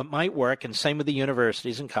 figure out what might work, and same with the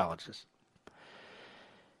universities and colleges.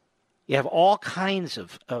 You have all kinds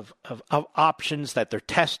of options that they're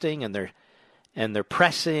testing and they're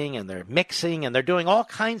pressing and they're mixing and they're doing all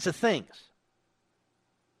kinds of things.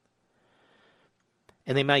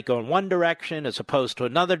 And they might go in one direction as opposed to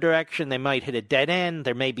another direction. They might hit a dead end.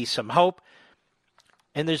 There may be some hope.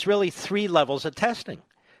 And there's really 3 levels of testing.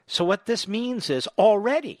 So what this means is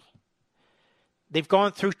already they've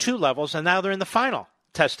gone through 2 levels and now they're in the final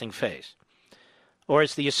testing phase. Or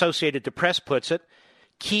as the Associated Press puts it,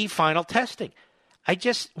 key final testing. I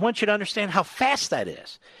just want you to understand how fast that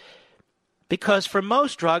is. Because for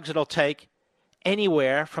most drugs, it'll take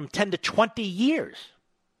anywhere from 10 to 20 years.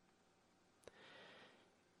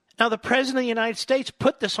 Now, the President of the United States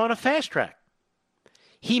put this on a fast track.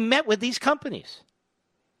 He met with these companies.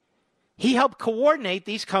 He helped coordinate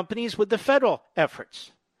these companies with the federal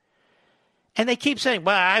efforts. And they keep saying,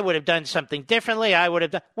 well, I would have done something differently.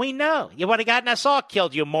 We know. You would have gotten us all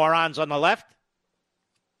killed, you morons on the left.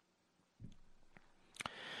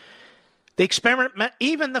 The experiment,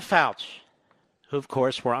 even the Fauci, who, of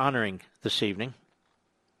course, we're honoring this evening,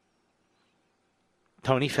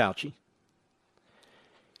 Tony Fauci,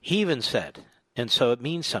 he even said, and so it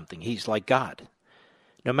means something, he's like God.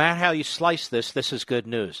 No matter how you slice this, this is good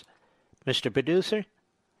news. Mr. Producer,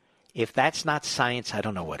 if that's not science, I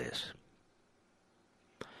don't know what is.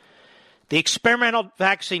 The experimental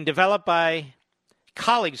vaccine developed by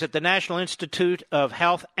colleagues at the National Institute of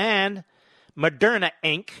Health and Moderna,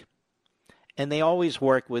 Inc., and they always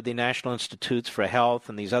work with the National Institutes for Health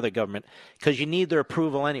and these other government because you need their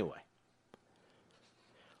approval anyway,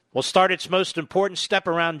 will start its most important step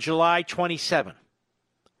around July 27.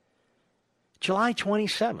 July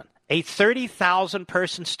 27. A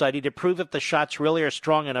 30,000-person study to prove if the shots really are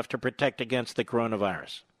strong enough to protect against the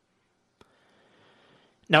coronavirus.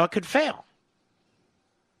 Now, it could fail,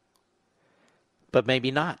 but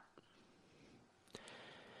maybe not.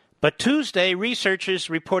 But Tuesday, researchers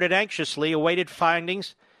reported anxiously awaited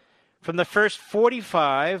findings from the first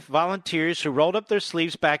 45 volunteers who rolled up their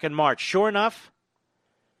sleeves back in March. Sure enough,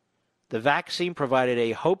 the vaccine provided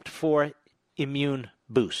a hoped-for immune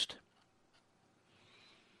boost.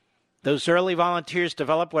 Those early volunteers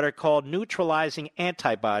developed what are called neutralizing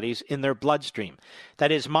antibodies in their bloodstream.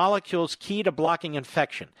 That is, molecules key to blocking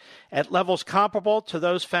infection. At levels comparable to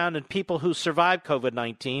those found in people who survived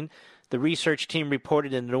COVID-19, the research team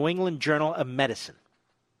reported in the New England Journal of Medicine.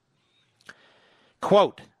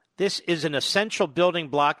 Quote, this is an essential building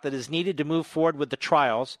block that is needed to move forward with the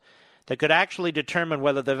trials that could actually determine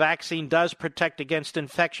whether the vaccine does protect against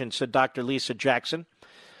infection, said Dr. Lisa Jackson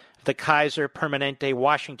of the Kaiser Permanente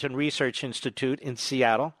Washington Research Institute in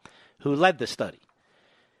Seattle, who led the study.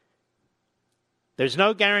 There's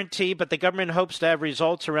no guarantee, but the government hopes to have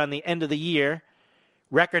results around the end of the year,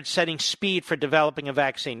 record-setting speed for developing a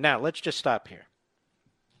vaccine. Now, let's just stop here.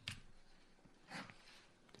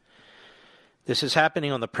 This is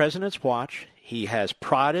happening on the president's watch. He has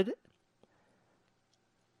prodded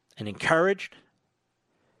and encouraged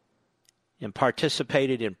and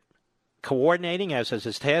participated in coordinating, as has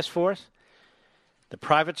his task force, the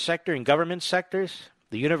private sector and government sectors,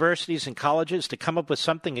 the universities and colleges to come up with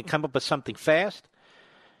something and come up with something fast.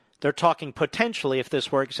 They're talking potentially, if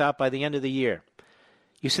this works out, by the end of the year.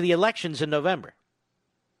 You see, the election's in November.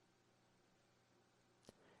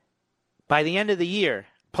 By the end of the year,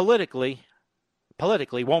 politically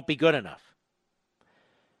won't be good enough.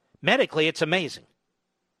 Medically, it's amazing.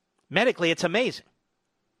 Medically, it's amazing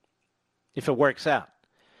if it works out.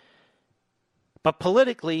 But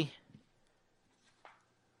politically,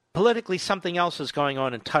 something else is going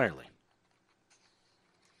on entirely.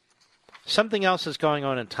 Something else is going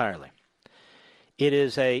on entirely. It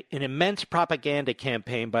is an immense propaganda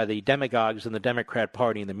campaign by the demagogues in the Democrat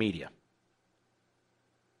Party and the media.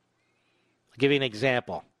 I'll give you an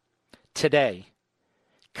example. Today,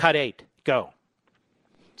 cut 8, go.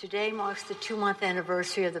 Today marks the 2-month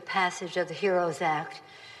anniversary of the passage of the HEROES Act.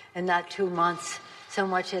 In that 2 months, so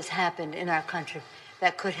much has happened in our country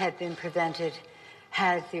that could have been prevented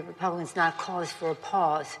had the Republicans not called for a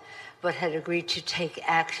pause, but had agreed to take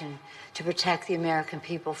action to protect the American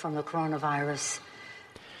people from the coronavirus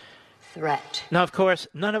threat. Now, of course,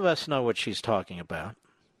 none of us know what she's talking about.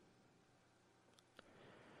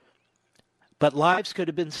 But lives could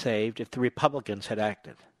have been saved if the Republicans had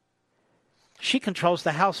acted. She controls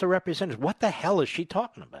the House of Representatives. What the hell is she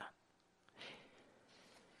talking about?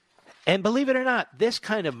 And believe it or not, this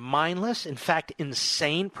kind of mindless, in fact,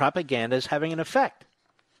 insane propaganda is having an effect.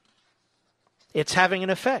 It's having an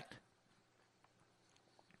effect.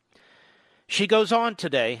 She goes on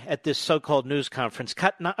today at this so-called news conference.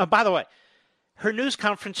 By the way, her news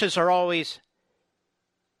conferences are always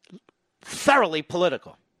thoroughly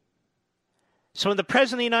political. So when the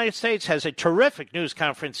President of the United States has a terrific news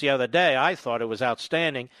conference the other day, I thought it was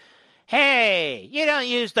outstanding. Hey, you don't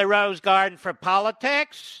use the Rose Garden for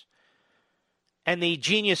politics? And the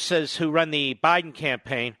geniuses who run the Biden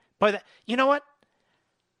campaign, you know what?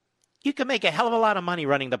 You can make a hell of a lot of money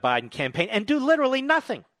running the Biden campaign and do literally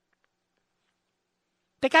nothing.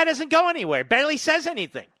 The guy doesn't go anywhere, barely says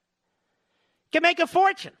anything. You can make a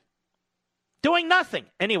fortune doing nothing.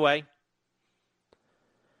 Anyway,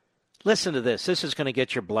 listen to this. This is going to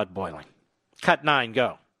get your blood boiling. Cut 9,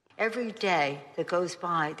 go. Every day that goes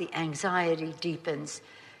by, the anxiety deepens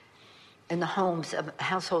in the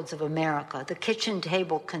households of America. The kitchen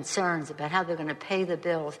table concerns about how they're going to pay the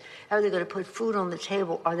bills. How are they going to put food on the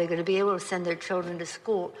table? Are they going to be able to send their children to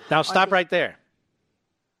school? Now stop right there.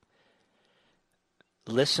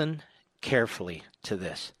 Listen carefully to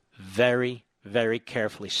this. Very, very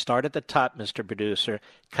carefully. Start at the top, Mr. Producer.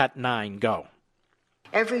 Cut 9, go.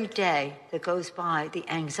 Every day that goes by, the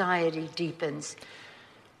anxiety deepens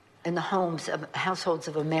in the households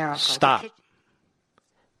of America. Stop.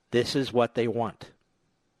 This is what they want.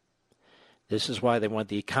 This is why they want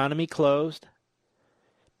the economy closed,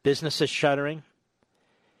 businesses shuttering,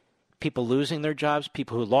 people losing their jobs,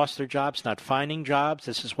 people who lost their jobs not finding jobs.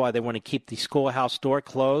 This is why they want to keep the schoolhouse door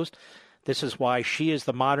closed. This is why she is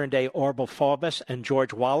the modern-day Orval Faubus and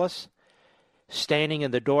George Wallace, standing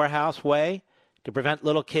in the doorhouse way to prevent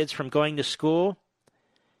little kids from going to school.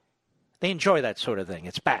 They enjoy that sort of thing.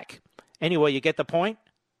 It's back. Anyway, you get the point?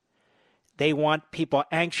 They want people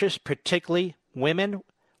anxious, particularly women,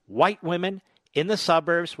 white women in the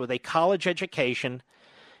suburbs with a college education,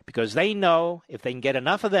 because they know if they can get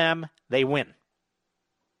enough of them, they win.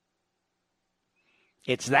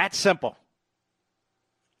 It's that simple.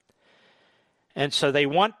 And so they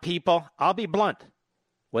want people, I'll be blunt,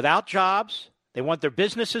 without jobs. They want their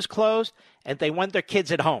businesses closed, and they want their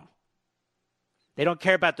kids at home. They don't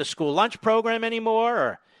care about the school lunch program anymore,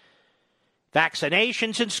 or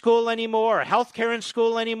vaccinations in school anymore, or health care in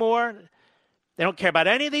school anymore. They don't care about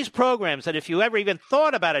any of these programs that if you ever even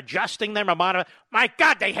thought about adjusting them or modifying, my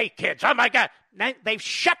God, they hate kids. Oh, my God. They've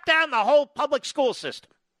shut down the whole public school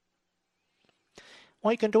system.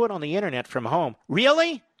 Well, you can do it on the internet from home.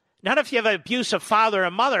 Really? Not if you have an abusive father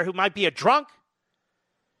or mother who might be a drunk.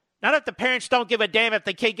 Not if the parents don't give a damn if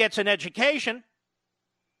the kid gets an education.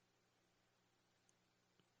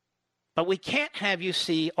 But we can't have you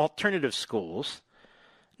see alternative schools.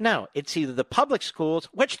 No, it's either the public schools,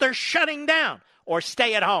 which they're shutting down, or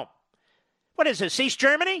stay at home. What is this, East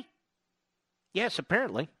Germany? Yes,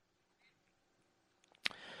 apparently.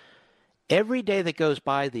 Every day that goes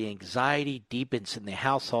by, the anxiety deepens in the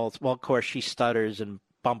households. Well, of course, she stutters and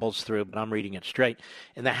bumbles through, but I'm reading it straight.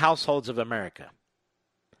 In the households of America.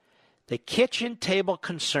 The kitchen table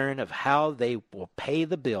concern of how they will pay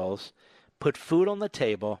the bills, put food on the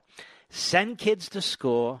table, send kids to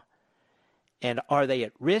school, and are they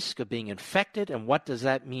at risk of being infected? And what does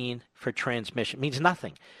that mean for transmission? It means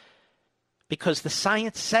nothing. Because the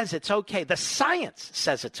science says it's okay. The science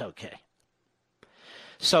says it's okay.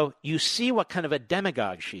 So you see what kind of a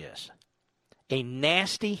demagogue she is. A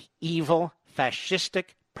nasty, evil,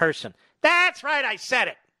 fascistic person. That's right, I said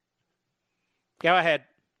it. Go ahead.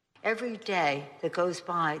 Every day that goes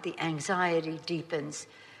by, the anxiety deepens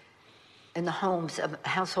in the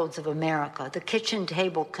households of America. The kitchen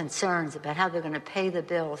table concerns about how they're going to pay the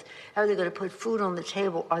bills. How are they going to put food on the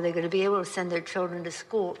table? Are they going to be able to send their children to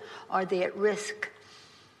school? Are they at risk?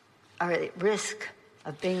 Are they at risk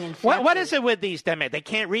of being infected? What is it with these Democrats? They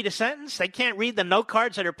can't read a sentence? They can't read the note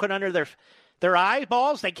cards that are put under their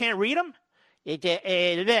eyeballs? They can't read them?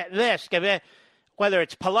 Whether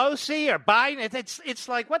it's Pelosi or Biden, it's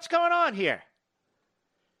like, what's going on here?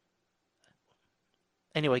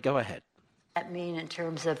 Anyway, go ahead. What does that mean in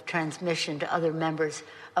terms of transmission to other members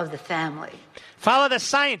of the family? Follow the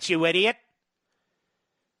science, you idiot.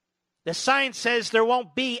 The science says there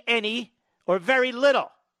won't be any or very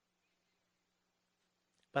little.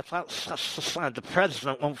 But the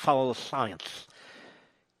president won't follow the science.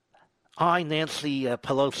 I, Nancy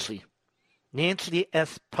Pelosi, Nancy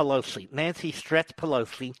S. Pelosi, Nancy Stretch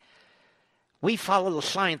Pelosi, we follow the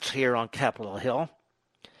science here on Capitol Hill.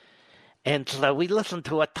 And we listen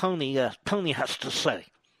to what Tony has to say,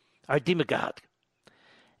 our demagogue.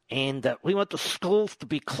 And we want the schools to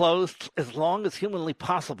be closed as long as humanly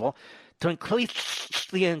possible to increase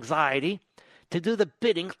the anxiety, to do the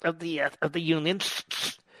bidding of the unions.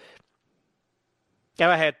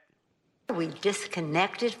 Go ahead. Are we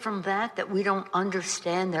disconnected from that we don't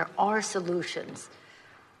understand there are solutions?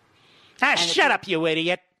 Shut up, you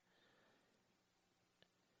idiot.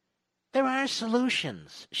 There are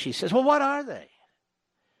solutions, she says. Well, what are they?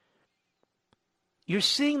 You're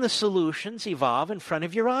seeing the solutions evolve in front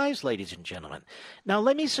of your eyes, ladies and gentlemen. Now,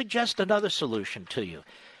 let me suggest another solution to you.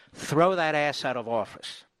 Throw that ass out of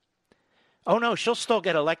office. Oh, no, she'll still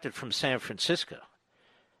get elected from San Francisco.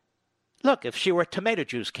 Look, if she were a tomato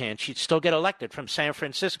juice can, she'd still get elected from San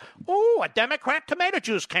Francisco. Oh, a Democrat tomato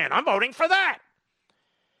juice can. I'm voting for that.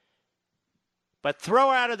 But throw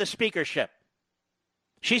her out of the speakership.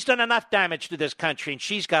 She's done enough damage to this country, and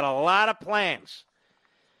she's got a lot of plans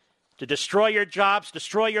to destroy your jobs,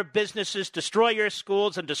 destroy your businesses, destroy your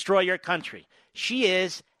schools, and destroy your country. She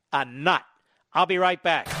is a nut. I'll be right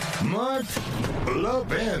back. Mark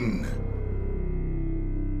Levin.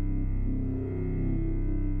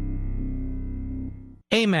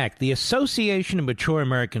 AMAC, the Association of Mature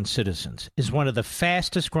American Citizens, is one of the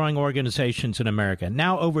fastest-growing organizations in America,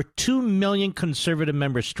 now over 2 million conservative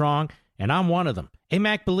members strong, and I'm one of them.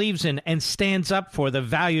 AMAC believes in and stands up for the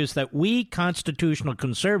values that we constitutional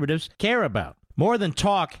conservatives care about. More than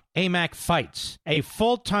talk, AMAC fights. A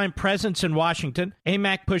full-time presence in Washington,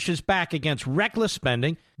 AMAC pushes back against reckless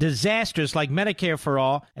spending, disasters like Medicare for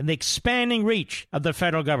All, and the expanding reach of the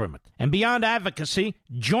federal government. And beyond advocacy,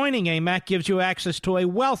 joining AMAC gives you access to a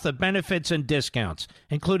wealth of benefits and discounts,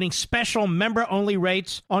 including special member-only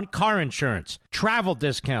rates on car insurance, travel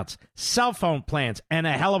discounts, cell phone plans, and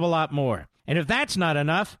a hell of a lot more. And if that's not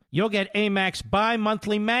enough, you'll get AMAC's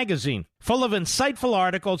bi-monthly magazine, full of insightful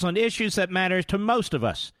articles on issues that matter to most of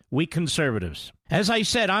us, we conservatives. As I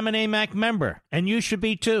said, I'm an AMAC member, and you should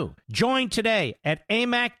be too. Join today at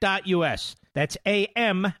amac.us. That's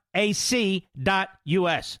AMAC.us.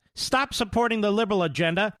 Stop supporting the liberal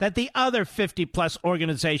agenda that the other 50-plus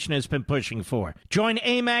organization has been pushing for. Join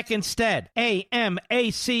AMAC instead. AMAC.us.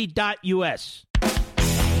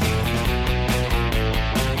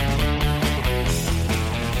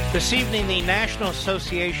 This evening, the National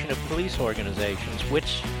Association of Police Organizations,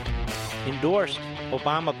 which endorsed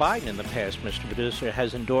Obama-Biden in the past, Mr. Producer,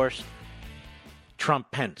 has endorsed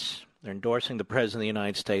Trump-Pence. They're endorsing the President of the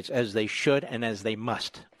United States as they should and as they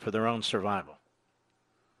must for their own survival.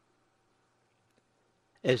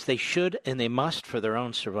 As they should and they must for their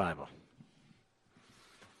own survival.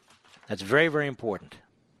 That's very, very important.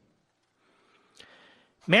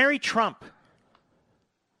 Mary Trump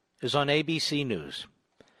is on ABC News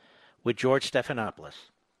with George Stephanopoulos.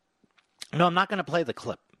 No, I'm not going to play the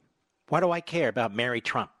clip. Why do I care about Mary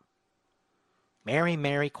Trump?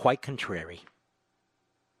 Mary, quite contrary.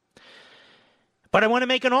 But I want to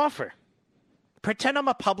make an offer. Pretend I'm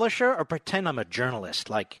a publisher or pretend I'm a journalist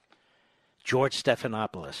like George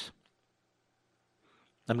Stephanopoulos.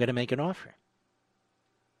 I'm going to make an offer.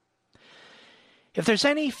 If there's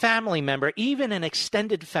any family member, even an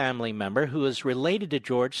extended family member, who is related to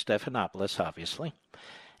George Stephanopoulos, obviously,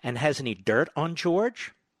 and has any dirt on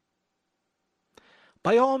George,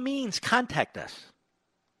 by all means, contact us.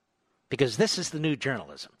 Because this is the new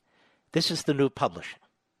journalism. This is the new publishing.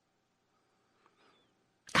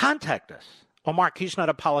 Contact us. Oh, Mark, he's not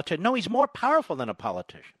a politician. No, he's more powerful than a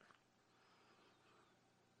politician.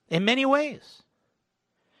 In many ways.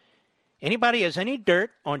 Anybody has any dirt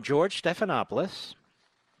on George Stephanopoulos,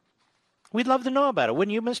 we'd love to know about it.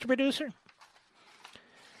 Wouldn't you, Mr. Producer?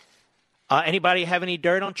 Anybody have any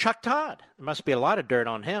dirt on Chuck Todd? There must be a lot of dirt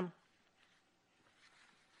on him.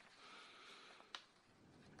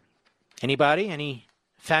 Anybody? Any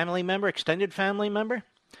family member, extended family member?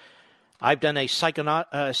 I've done a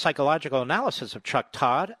psychological analysis of Chuck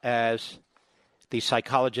Todd, as the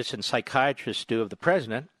psychologists and psychiatrists do of the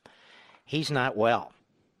president. He's not well.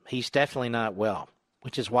 He's definitely not well,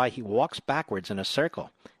 which is why he walks backwards in a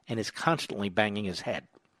circle and is constantly banging his head.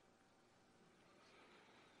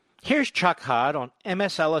 Here's Chuck Todd on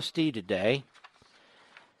MSLSD today.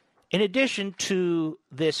 In addition to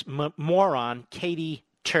this moron, Katie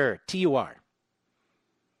Tur, T-U-R.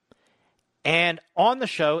 And on the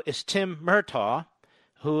show is Tim Murtaugh,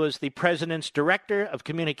 who is the president's director of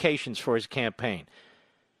communications for his campaign.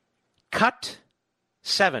 Cut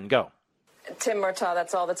 7, go. Tim Murtaugh,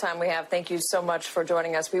 that's all the time we have. Thank you so much for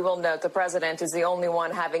joining us. We will note the president is the only one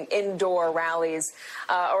having indoor rallies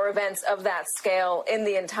or events of that scale in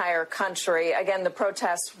the entire country. Again, the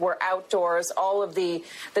protests were outdoors. All of the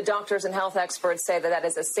doctors and health experts say that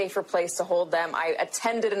is a safer place to hold them. I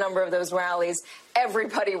attended a number of those rallies.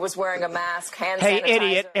 Everybody was wearing a mask, hand sanitizer. Hey,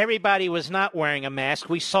 idiot, everybody was not wearing a mask.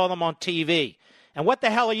 We saw them on TV. And what the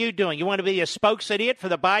hell are you doing? You want to be a spokes idiot for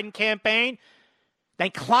the Biden campaign?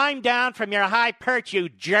 Then climb down from your high perch, you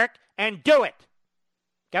jerk, and do it.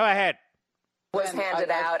 Go ahead. Was handed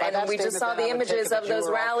out, and we just saw the images of those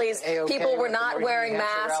rallies. People were not wearing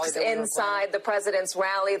masks inside the president's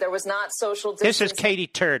rally. There was not social distancing. This is Katie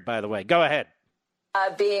Turd, by the way. Go ahead.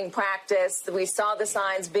 Being practiced. We saw the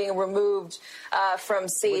signs being removed from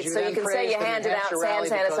seats. So you can say you handed out hand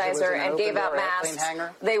sanitizer and gave out masks.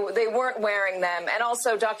 They weren't wearing them. And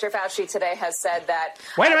also, Dr. Fauci today has said that...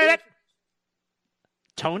 Wait a minute.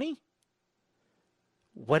 Tony?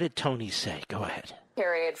 What did Tony say? Go ahead.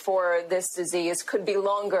 Period for this disease could be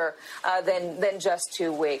longer than just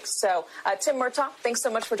 2 weeks. So, Tim Murtaugh, thanks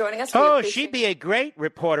so much for joining us. Oh, she'd be a great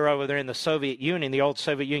reporter over there in the Soviet Union, the old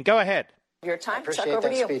Soviet Union. Go ahead. Your time. I appreciate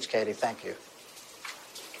that speech, Katie. Thank you.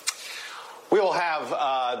 We will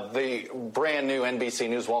have the brand new NBC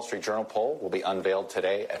News Wall Street Journal poll will be unveiled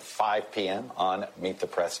today at 5 p.m. on Meet the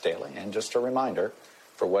Press Daily. And just a reminder,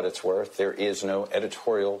 for what it's worth, there is no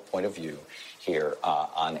editorial point of view here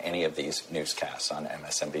on any of these newscasts on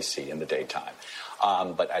MSNBC in the daytime.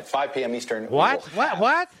 But at 5 p.m. Eastern... What?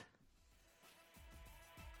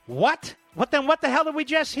 Then what the hell did we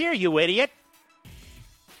just hear, you idiot?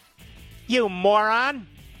 You moron.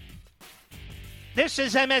 This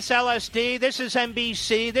is MSLSD. This is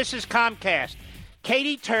NBC. This is Comcast.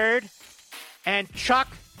 Katie Turd and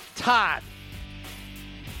Chuck Todd.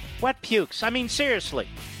 What pukes? I mean, seriously.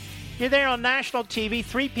 You're there on national TV.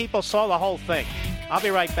 3 people saw the whole thing. I'll be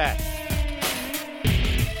right back.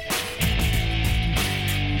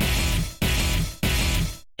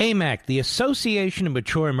 AMAC, the Association of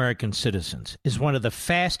Mature American Citizens, is one of the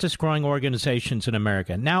fastest growing organizations in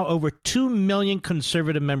America. Now over 2 million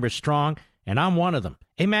conservative members strong, and I'm one of them.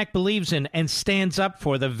 AMAC believes in and stands up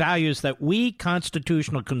for the values that we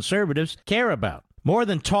constitutional conservatives care about. More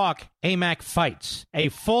than talk, AMAC fights. A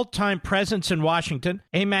full-time presence in Washington,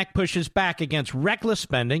 AMAC pushes back against reckless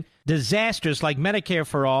spending, disasters like Medicare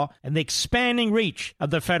for All, and the expanding reach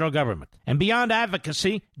of the federal government. And beyond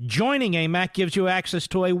advocacy, joining AMAC gives you access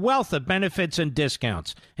to a wealth of benefits and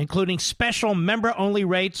discounts, including special member-only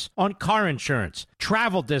rates on car insurance,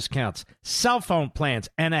 travel discounts, cell phone plans,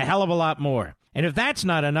 and a hell of a lot more. And if that's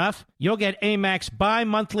not enough, you'll get AMAC's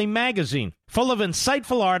bi-monthly magazine, full of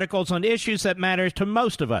insightful articles on issues that matter to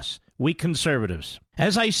most of us, we conservatives.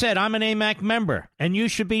 As I said, I'm an AMAC member, and you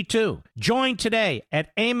should be too. Join today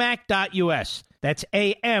at amac.us. That's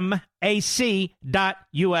AMAC.us.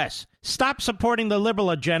 Stop supporting the liberal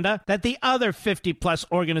agenda that the other 50-plus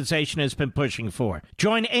organization has been pushing for.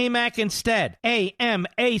 Join AMAC instead. AMAC.us.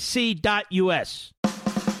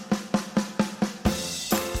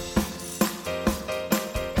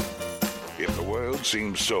 If the world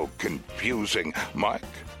seems so confusing, Mike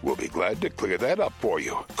will be glad to clear that up for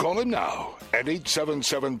you. Call him now at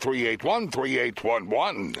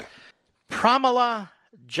 877-381-3811. Pramila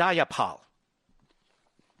Jayapal.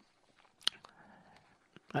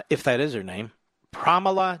 If that is her name.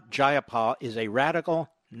 Pramila Jayapal is a radical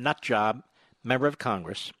nutjob member of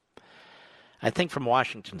Congress, I think from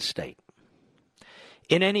Washington State.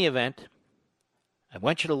 In any event, I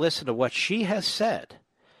want you to listen to what she has said.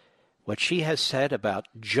 What she has said about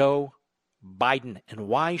Joe Biden and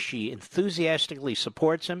why she enthusiastically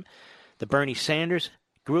supports him. The Bernie Sanders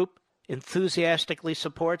group enthusiastically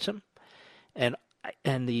supports him. And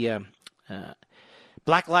the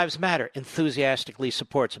Black Lives Matter enthusiastically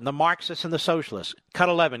supports him. The Marxists and the Socialists. Cut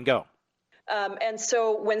 11, go. And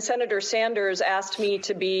so when Senator Sanders asked me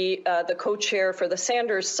to be the co-chair for the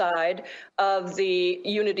Sanders side of the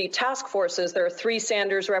Unity Task Forces, there are 3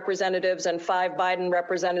 Sanders representatives and 5 Biden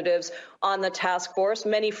representatives on the task force,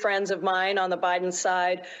 many friends of mine on the Biden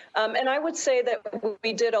side. And I would say that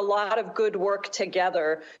we did a lot of good work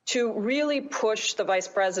together to really push the vice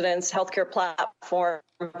president's healthcare platform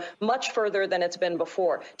much further than it's been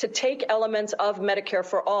before, to take elements of Medicare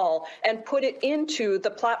for All and put it into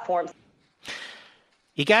the platform.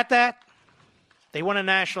 You got that? They want to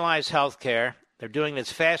nationalize health care. They're doing it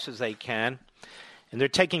as fast as they can, and they're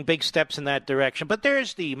taking big steps in that direction. But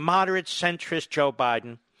there's the moderate centrist Joe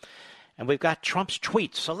Biden, and we've got Trump's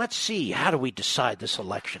tweets. So let's see, how do we decide this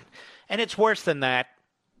election? And it's worse than that.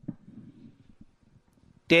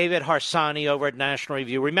 David Harsanyi over at National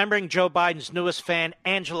Review, remembering Joe Biden's newest fan,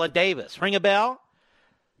 Angela Davis. Ring a bell?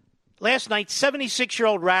 Last night,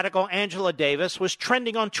 76-year-old radical Angela Davis was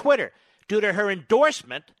trending on Twitter due to her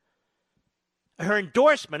endorsement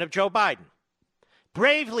of Joe Biden.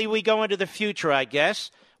 Bravely, we go into the future, I guess.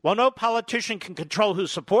 While no politician can control who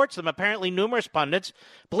supports them, apparently numerous pundits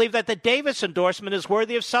believe that the Davis endorsement is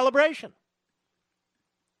worthy of celebration.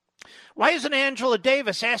 Why isn't Angela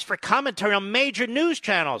Davis asked for commentary on major news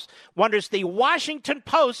channels? Wonders the Washington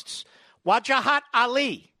Post's Wajahat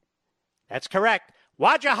Ali. That's correct.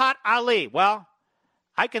 Wajahat Ali. Well,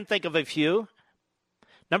 I can think of a few.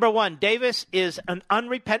 Number 1, Davis is an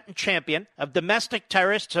unrepentant champion of domestic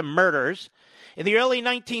terrorists and murderers. In the early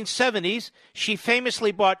 1970s, she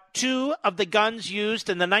famously bought 2 of the guns used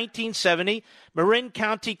in the 1970 Marin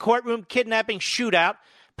County courtroom kidnapping shootout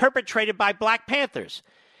perpetrated by Black Panthers,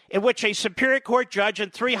 in which a Superior Court judge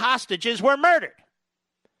and 3 hostages were murdered.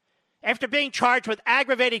 After being charged with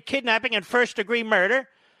aggravated kidnapping and first-degree murder,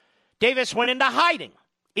 Davis went into hiding,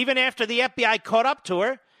 even after the FBI caught up to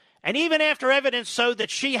her, and even after evidence showed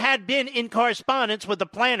that she had been in correspondence with the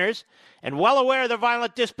planners and well aware of their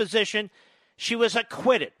violent disposition, she was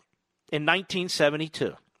acquitted in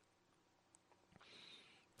 1972.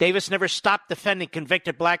 Davis never stopped defending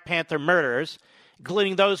convicted Black Panther murderers,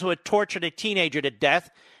 including those who had tortured a teenager to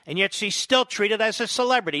death, and yet she's still treated as a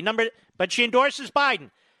celebrity. But she endorses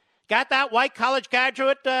Biden. Got that, white college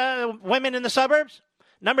graduate women in the suburbs?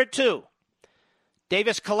 Number 2,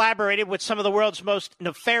 Davis collaborated with some of the world's most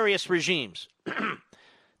nefarious regimes.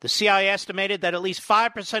 The CIA estimated that at least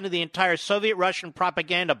 5% of the entire Soviet-Russian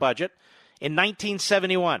propaganda budget in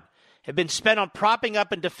 1971 had been spent on propping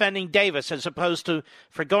up and defending Davis as opposed to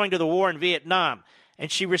for going to the war in Vietnam,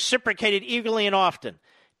 and she reciprocated eagerly and often.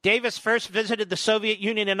 Davis first visited the Soviet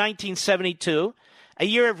Union in 1972, a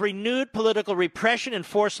year of renewed political repression and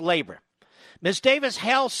forced labor. Ms. Davis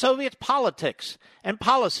hails Soviet politics and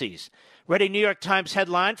policies. Read a New York Times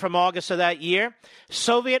headline from August of that year.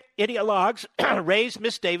 Soviet ideologues raised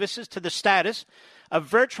Ms. Davis to the status of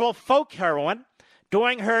virtual folk heroine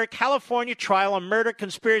during her California trial on murder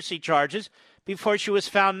conspiracy charges before she was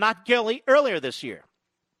found not guilty earlier this year.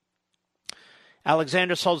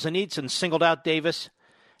 Alexander Solzhenitsyn singled out Davis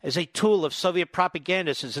as a tool of Soviet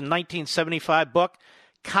propagandists in his 1975 book,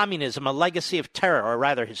 Communism, A Legacy of Terror, or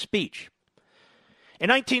rather his speech. In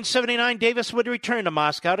 1979, Davis would return to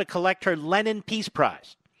Moscow to collect her Lenin Peace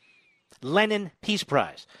Prize. Lenin Peace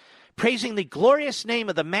Prize, praising the glorious name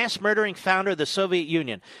of the mass-murdering founder of the Soviet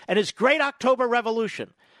Union and his great October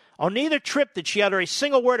Revolution. On neither trip did she utter a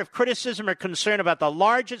single word of criticism or concern about the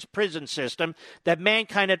largest prison system that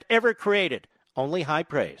mankind had ever created. Only high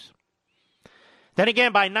praise. Then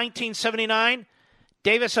again, by 1979,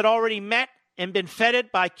 Davis had already met and been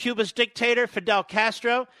feted by Cuba's dictator Fidel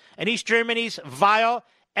Castro and East Germany's vile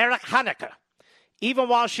Erich Honecker, even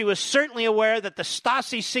while she was certainly aware that the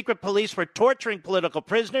Stasi secret police were torturing political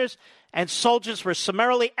prisoners and soldiers were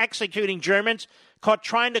summarily executing Germans caught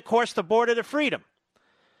trying to cross the border to freedom.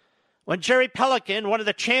 When Jerry Pelikan, one of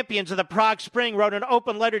the champions of the Prague Spring, wrote an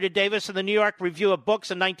open letter to Davis in the New York Review of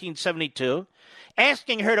Books in 1972,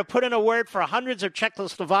 asking her to put in a word for hundreds of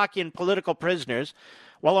Czechoslovakian political prisoners,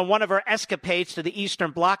 while on one of her escapades to the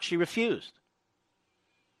Eastern Bloc, she refused.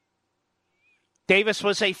 Davis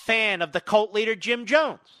was a fan of the cult leader Jim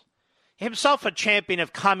Jones, himself a champion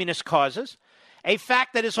of communist causes, a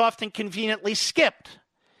fact that is often conveniently skipped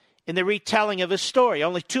in the retelling of his story.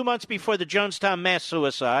 Only 2 months before the Jonestown mass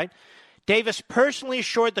suicide, Davis personally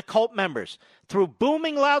assured the cult members through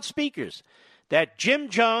booming loudspeakers that Jim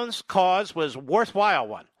Jones' cause was a worthwhile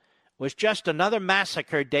one, was just another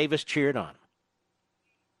massacre Davis cheered on.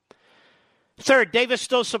 Third, Davis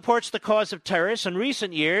still supports the cause of terrorists. In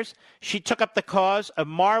recent years, she took up the cause of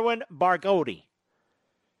Marwan Barghouti,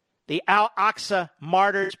 the Al-Aqsa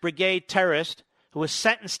Martyrs Brigade terrorist who was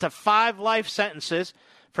sentenced to 5 life sentences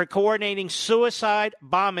for coordinating suicide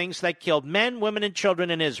bombings that killed men, women, and children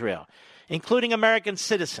in Israel, including American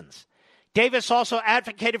citizens. Davis also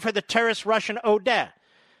advocated for the terrorist Russian Odeh,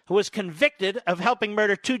 who was convicted of helping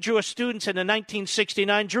murder 2 Jewish students in the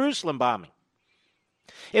 1969 Jerusalem bombing.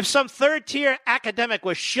 If some third-tier academic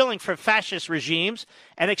was shilling for fascist regimes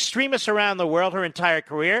and extremists around the world her entire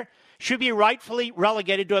career, she'd be rightfully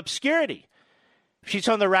relegated to obscurity. If she's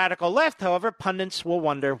on the radical left, however, pundits will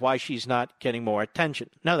wonder why she's not getting more attention.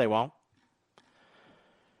 No, they won't.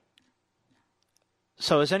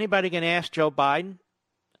 So is anybody going to ask Joe Biden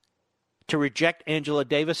to reject Angela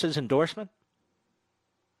Davis's endorsement?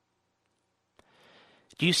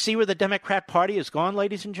 Do you see where the Democrat Party has gone,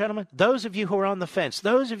 ladies and gentlemen? Those of you who are on the fence,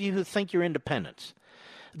 those of you who think you're independents,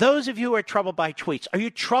 those of you who are troubled by tweets, are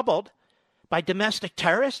you troubled by domestic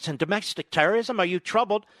terrorists and domestic terrorism? Are you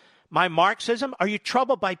troubled by Marxism? Are you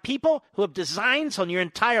troubled by people who have designs on your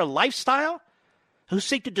entire lifestyle, who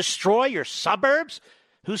seek to destroy your suburbs,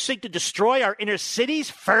 who seek to destroy our inner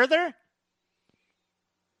cities further?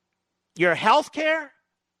 Your health care?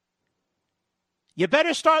 You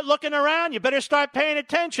better start looking around. You better start paying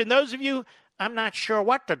attention. Those of you, I'm not sure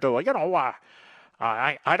what to do. You know,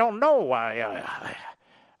 I don't know.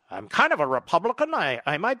 I'm kind of a Republican.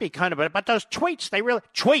 I might be kind of a, but those tweets,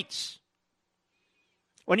 tweets.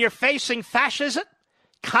 When you're facing fascism,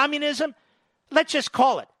 communism, let's just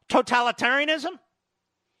call it totalitarianism,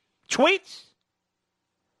 tweets?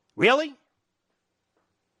 Really?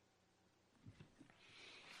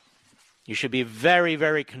 You should be very,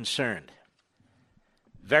 very concerned.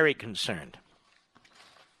 Very concerned.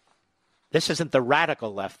 This isn't the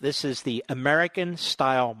radical left. This is the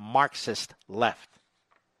American-style Marxist left.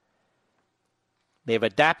 They've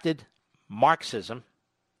adapted Marxism,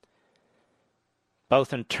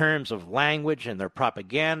 both in terms of language and their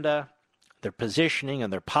propaganda, their positioning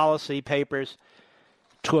and their policy papers,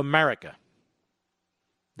 to America.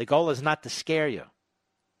 The goal is not to scare you,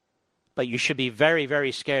 but you should be very,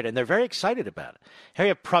 very scared. And they're very excited about it. Here you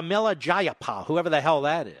have Pramila Jayapal, whoever the hell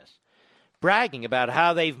that is, bragging about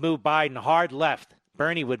how they've moved Biden hard left.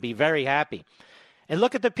 Bernie would be very happy. And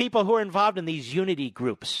look at the people who are involved in these unity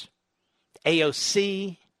groups.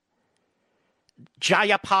 AOC,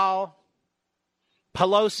 Jayapal,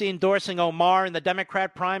 Pelosi endorsing Omar in the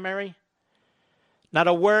Democrat primary. Not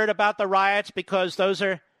a word about the riots because those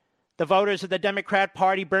are the voters of the Democrat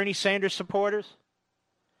Party, Bernie Sanders supporters.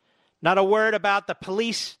 Not a word about the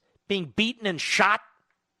police being beaten and shot.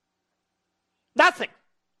 Nothing.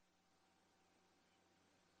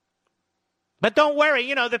 But don't worry,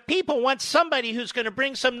 you know, the people want somebody who's going to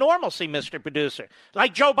bring some normalcy, Mr. Producer,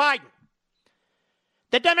 like Joe Biden.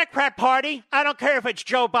 The Democrat Party, I don't care if it's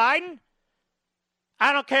Joe Biden.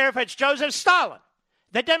 I don't care if it's Joseph Stalin.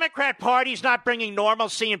 The Democrat Party is not bringing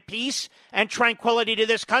normalcy and peace and tranquility to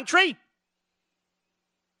this country.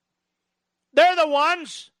 They're the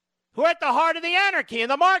ones who are at the heart of the anarchy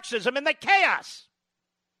and the Marxism and the chaos.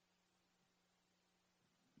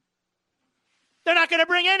 They're not going to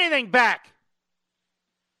bring anything back.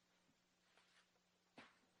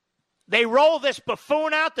 They roll this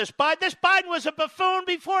buffoon out, this Biden. This Biden was a buffoon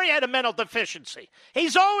before he had a mental deficiency.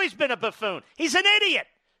 He's always been a buffoon. He's an idiot.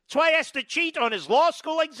 That's why he has to cheat on his law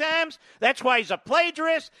school exams. That's why he's a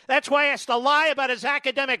plagiarist. That's why he has to lie about his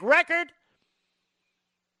academic record.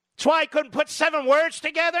 That's why he couldn't put 7 words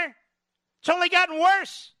together. It's only gotten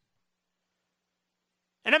worse.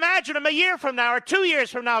 And imagine him a year from now or 2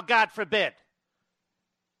 years from now, God forbid.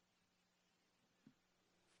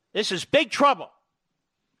 This is big trouble.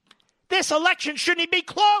 This election shouldn't even be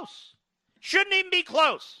close. Shouldn't even be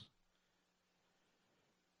close.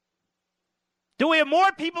 Do we have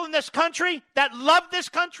more people in this country that love this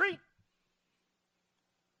country?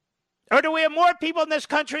 Or do we have more people in this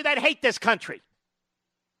country that hate this country?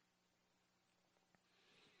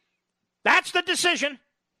 That's the decision.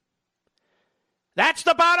 That's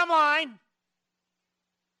the bottom line.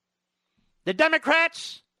 The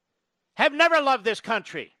Democrats have never loved this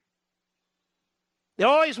country. They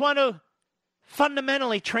always want to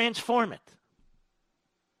fundamentally transform it.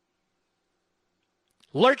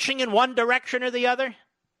 Lurching in one direction or the other.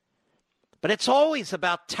 But it's always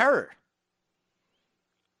about terror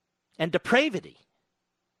and depravity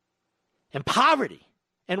and poverty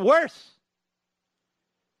and worse.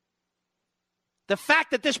 The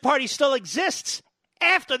fact that this party still exists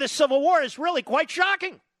after the Civil War is really quite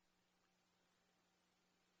shocking.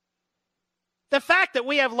 The fact that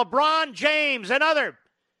we have LeBron James and other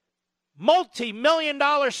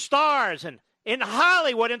multi-million-dollar stars and in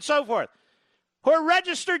Hollywood and so forth who are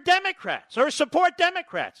registered Democrats or support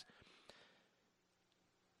Democrats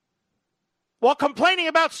while complaining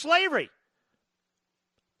about slavery.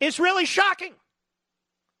 is really shocking.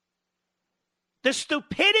 The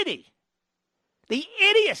stupidity, the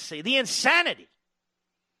idiocy, the insanity.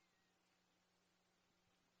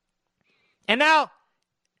 And now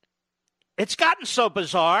it's gotten so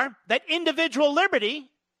bizarre that individual liberty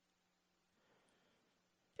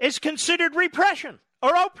is considered repression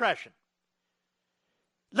or oppression.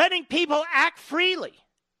 Letting people act freely,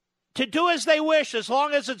 to do as they wish as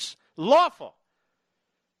long as it's lawful.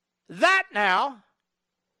 That now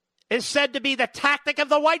is said to be the tactic of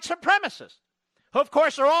the white supremacists, who of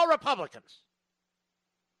course are all Republicans.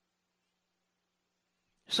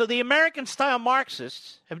 So the American-style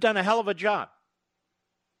Marxists have done a hell of a job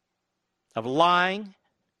of lying,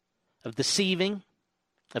 of deceiving,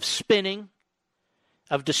 of spinning,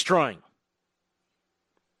 of destroying.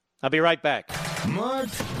 I'll be right back. Mark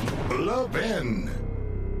Levin.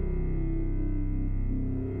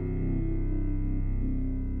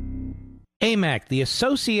 AMAC, the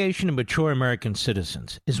Association of Mature American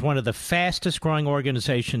Citizens, is one of the fastest-growing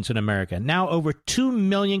organizations in America, now over 2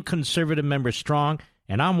 million conservative members strong,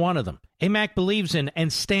 and I'm one of them. AMAC believes in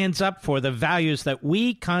and stands up for the values that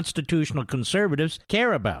we constitutional conservatives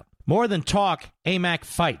care about. More than talk, AMAC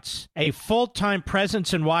fights. A full-time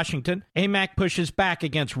presence in Washington, AMAC pushes back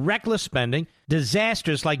against reckless spending,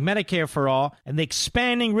 disasters like Medicare for All, and the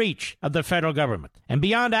expanding reach of the federal government. And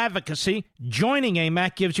beyond advocacy, joining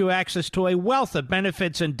AMAC gives you access to a wealth of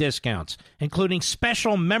benefits and discounts, including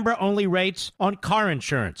special member-only rates on car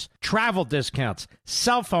insurance, travel discounts,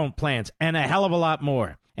 cell phone plans, and a hell of a lot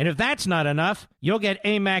more. And if that's not enough, you'll get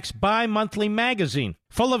AMAC's bi-monthly magazine,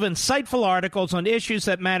 full of insightful articles on issues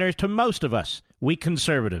that matter to most of us, we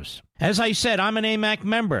conservatives. As I said, I'm an AMAC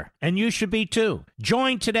member, and you should be too.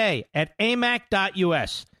 Join today at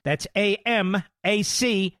amac.us. That's AMAC.us.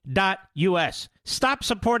 Stop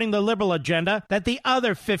supporting the liberal agenda that the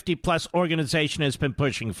other 50-plus organization has been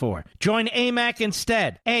pushing for. Join AMAC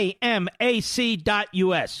instead. AMAC.us.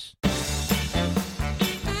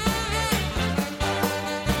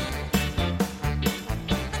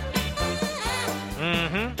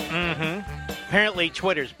 Apparently,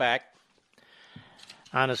 Twitter's back.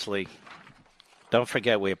 Honestly, don't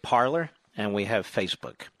forget we have Parler and we have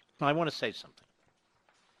Facebook. I want to say something.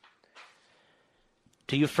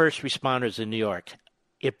 To you first responders in New York,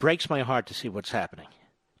 it breaks my heart to see what's happening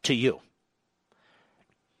to you.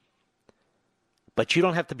 But you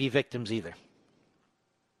don't have to be victims either.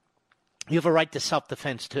 You have a right to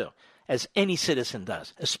self-defense too, as any citizen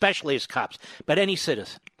does, especially as cops, but any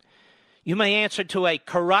citizen. You may answer to a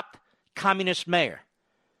corrupt communist mayor,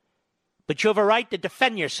 but you have a right to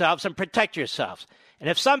defend yourselves and protect yourselves. And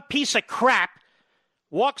if some piece of crap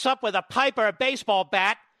walks up with a pipe or a baseball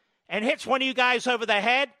bat and hits one of you guys over the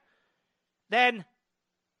head, then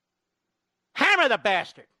hammer the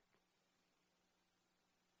bastard.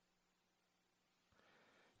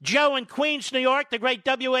 Joe in Queens, New York, the great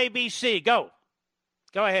WABC. Go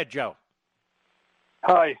ahead, Joe.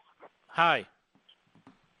 Hi.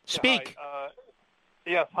 Speak. Hi.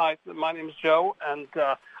 Yes, hi. My name is Joe, and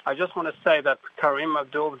I just want to say that Kareem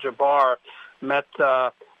Abdul-Jabbar met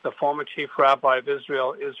the former chief rabbi of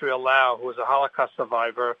Israel, Israel Lau, who was a Holocaust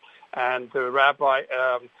survivor, and the rabbi,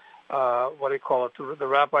 the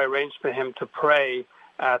rabbi arranged for him to pray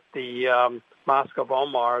at the Mosque of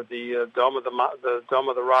Omar, the Dome of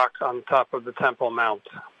the Rock on top of the Temple Mount.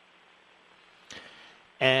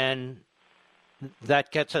 And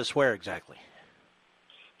that gets us where exactly?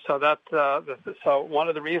 So so one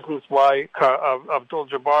of the reasons why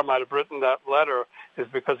Abdul-Jabbar might have written that letter is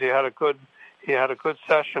because he had a good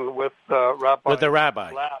session with Rabbi. With the rabbi.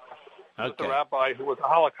 Lau, okay. With the rabbi who was a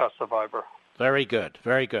Holocaust survivor. Very good.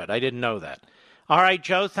 Very good. I didn't know that. All right,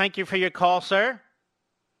 Joe. Thank you for your call, sir.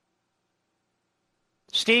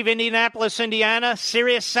 Steve, Indianapolis, Indiana,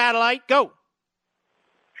 Sirius Satellite. Go.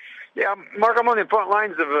 Yeah, Mark, I'm on the front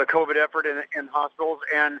lines of the COVID effort in hospitals,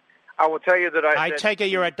 and I will tell you that I take it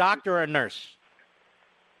you're a doctor or a nurse.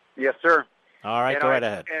 Yes, sir. All right, go right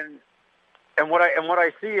ahead. And what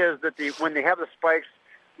I see is that when they have the spikes,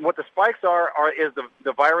 what the spikes is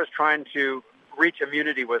the virus trying to reach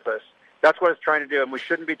immunity with us. That's what it's trying to do, and we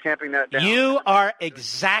shouldn't be tamping that down. You are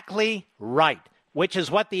exactly right, which is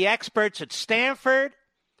what the experts at Stanford,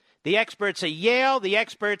 the experts at Yale, the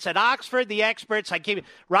experts at Oxford, the experts at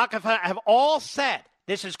Rockefeller have all said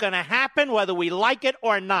this is going to happen whether we like it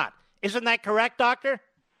or not. Isn't that correct, Doctor?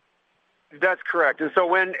 That's correct. And so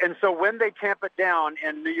when they tamp it down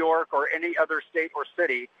in New York or any other state or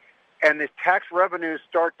city, and the tax revenues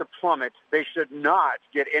start to plummet, they should not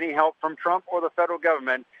get any help from Trump or the federal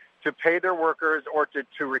government to pay their workers or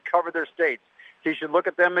to recover their states. He should look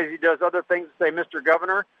at them as he does other things and say, Mr.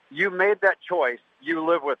 Governor, you made that choice. you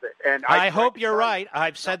live with it. And I hope you're right.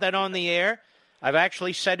 I've said that on the air. I've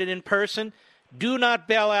actually said it in person. Do not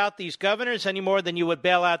bail out these governors any more than you would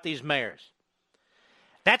bail out these mayors.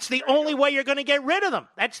 That's the only way you're going to get rid of them.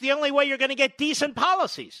 That's the only way you're going to get decent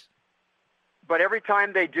policies. But every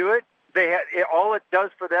time they do it, all it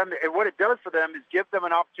does for them, what it does for them is give them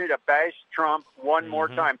an opportunity to bash Trump one more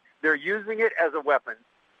time. They're using it as a weapon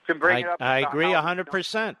to bring it up. I agree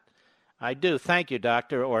 100%. I do. Thank you,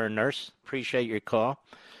 doctor or nurse. Appreciate your call.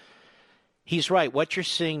 He's right. What you're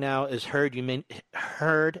seeing now is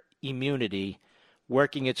herd immunity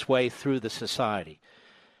working its way through the society.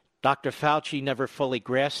 Dr. Fauci never fully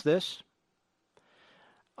grasped this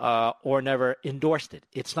or never endorsed it.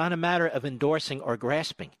 It's not a matter of endorsing or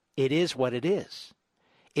grasping. It is what it is.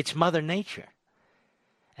 It's Mother Nature.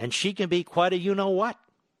 And she can be quite a you-know-what.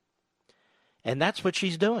 And that's what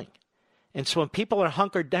she's doing. And so when people are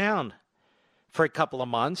hunkered down for a couple of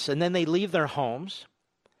months and then they leave their homes,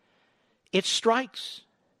 it strikes.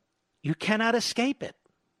 You cannot escape it.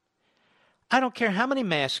 I don't care how many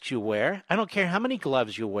masks you wear. I don't care how many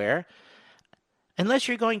gloves you wear. Unless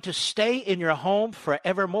you're going to stay in your home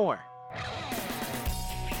forevermore.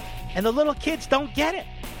 And the little kids don't get it.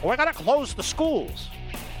 We're going to close the schools.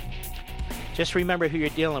 Just remember who you're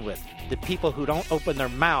dealing with. The people who don't open their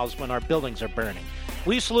mouths when our buildings are burning.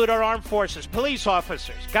 We salute our armed forces, police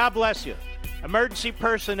officers. God bless you. Emergency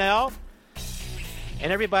personnel.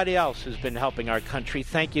 And everybody else who's been helping our country.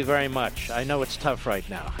 Thank you very much. I know it's tough right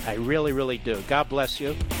now. I really, really do. God bless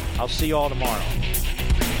you. I'll see you all tomorrow.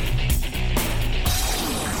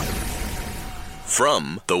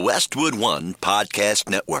 From the Westwood One Podcast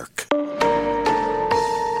Network.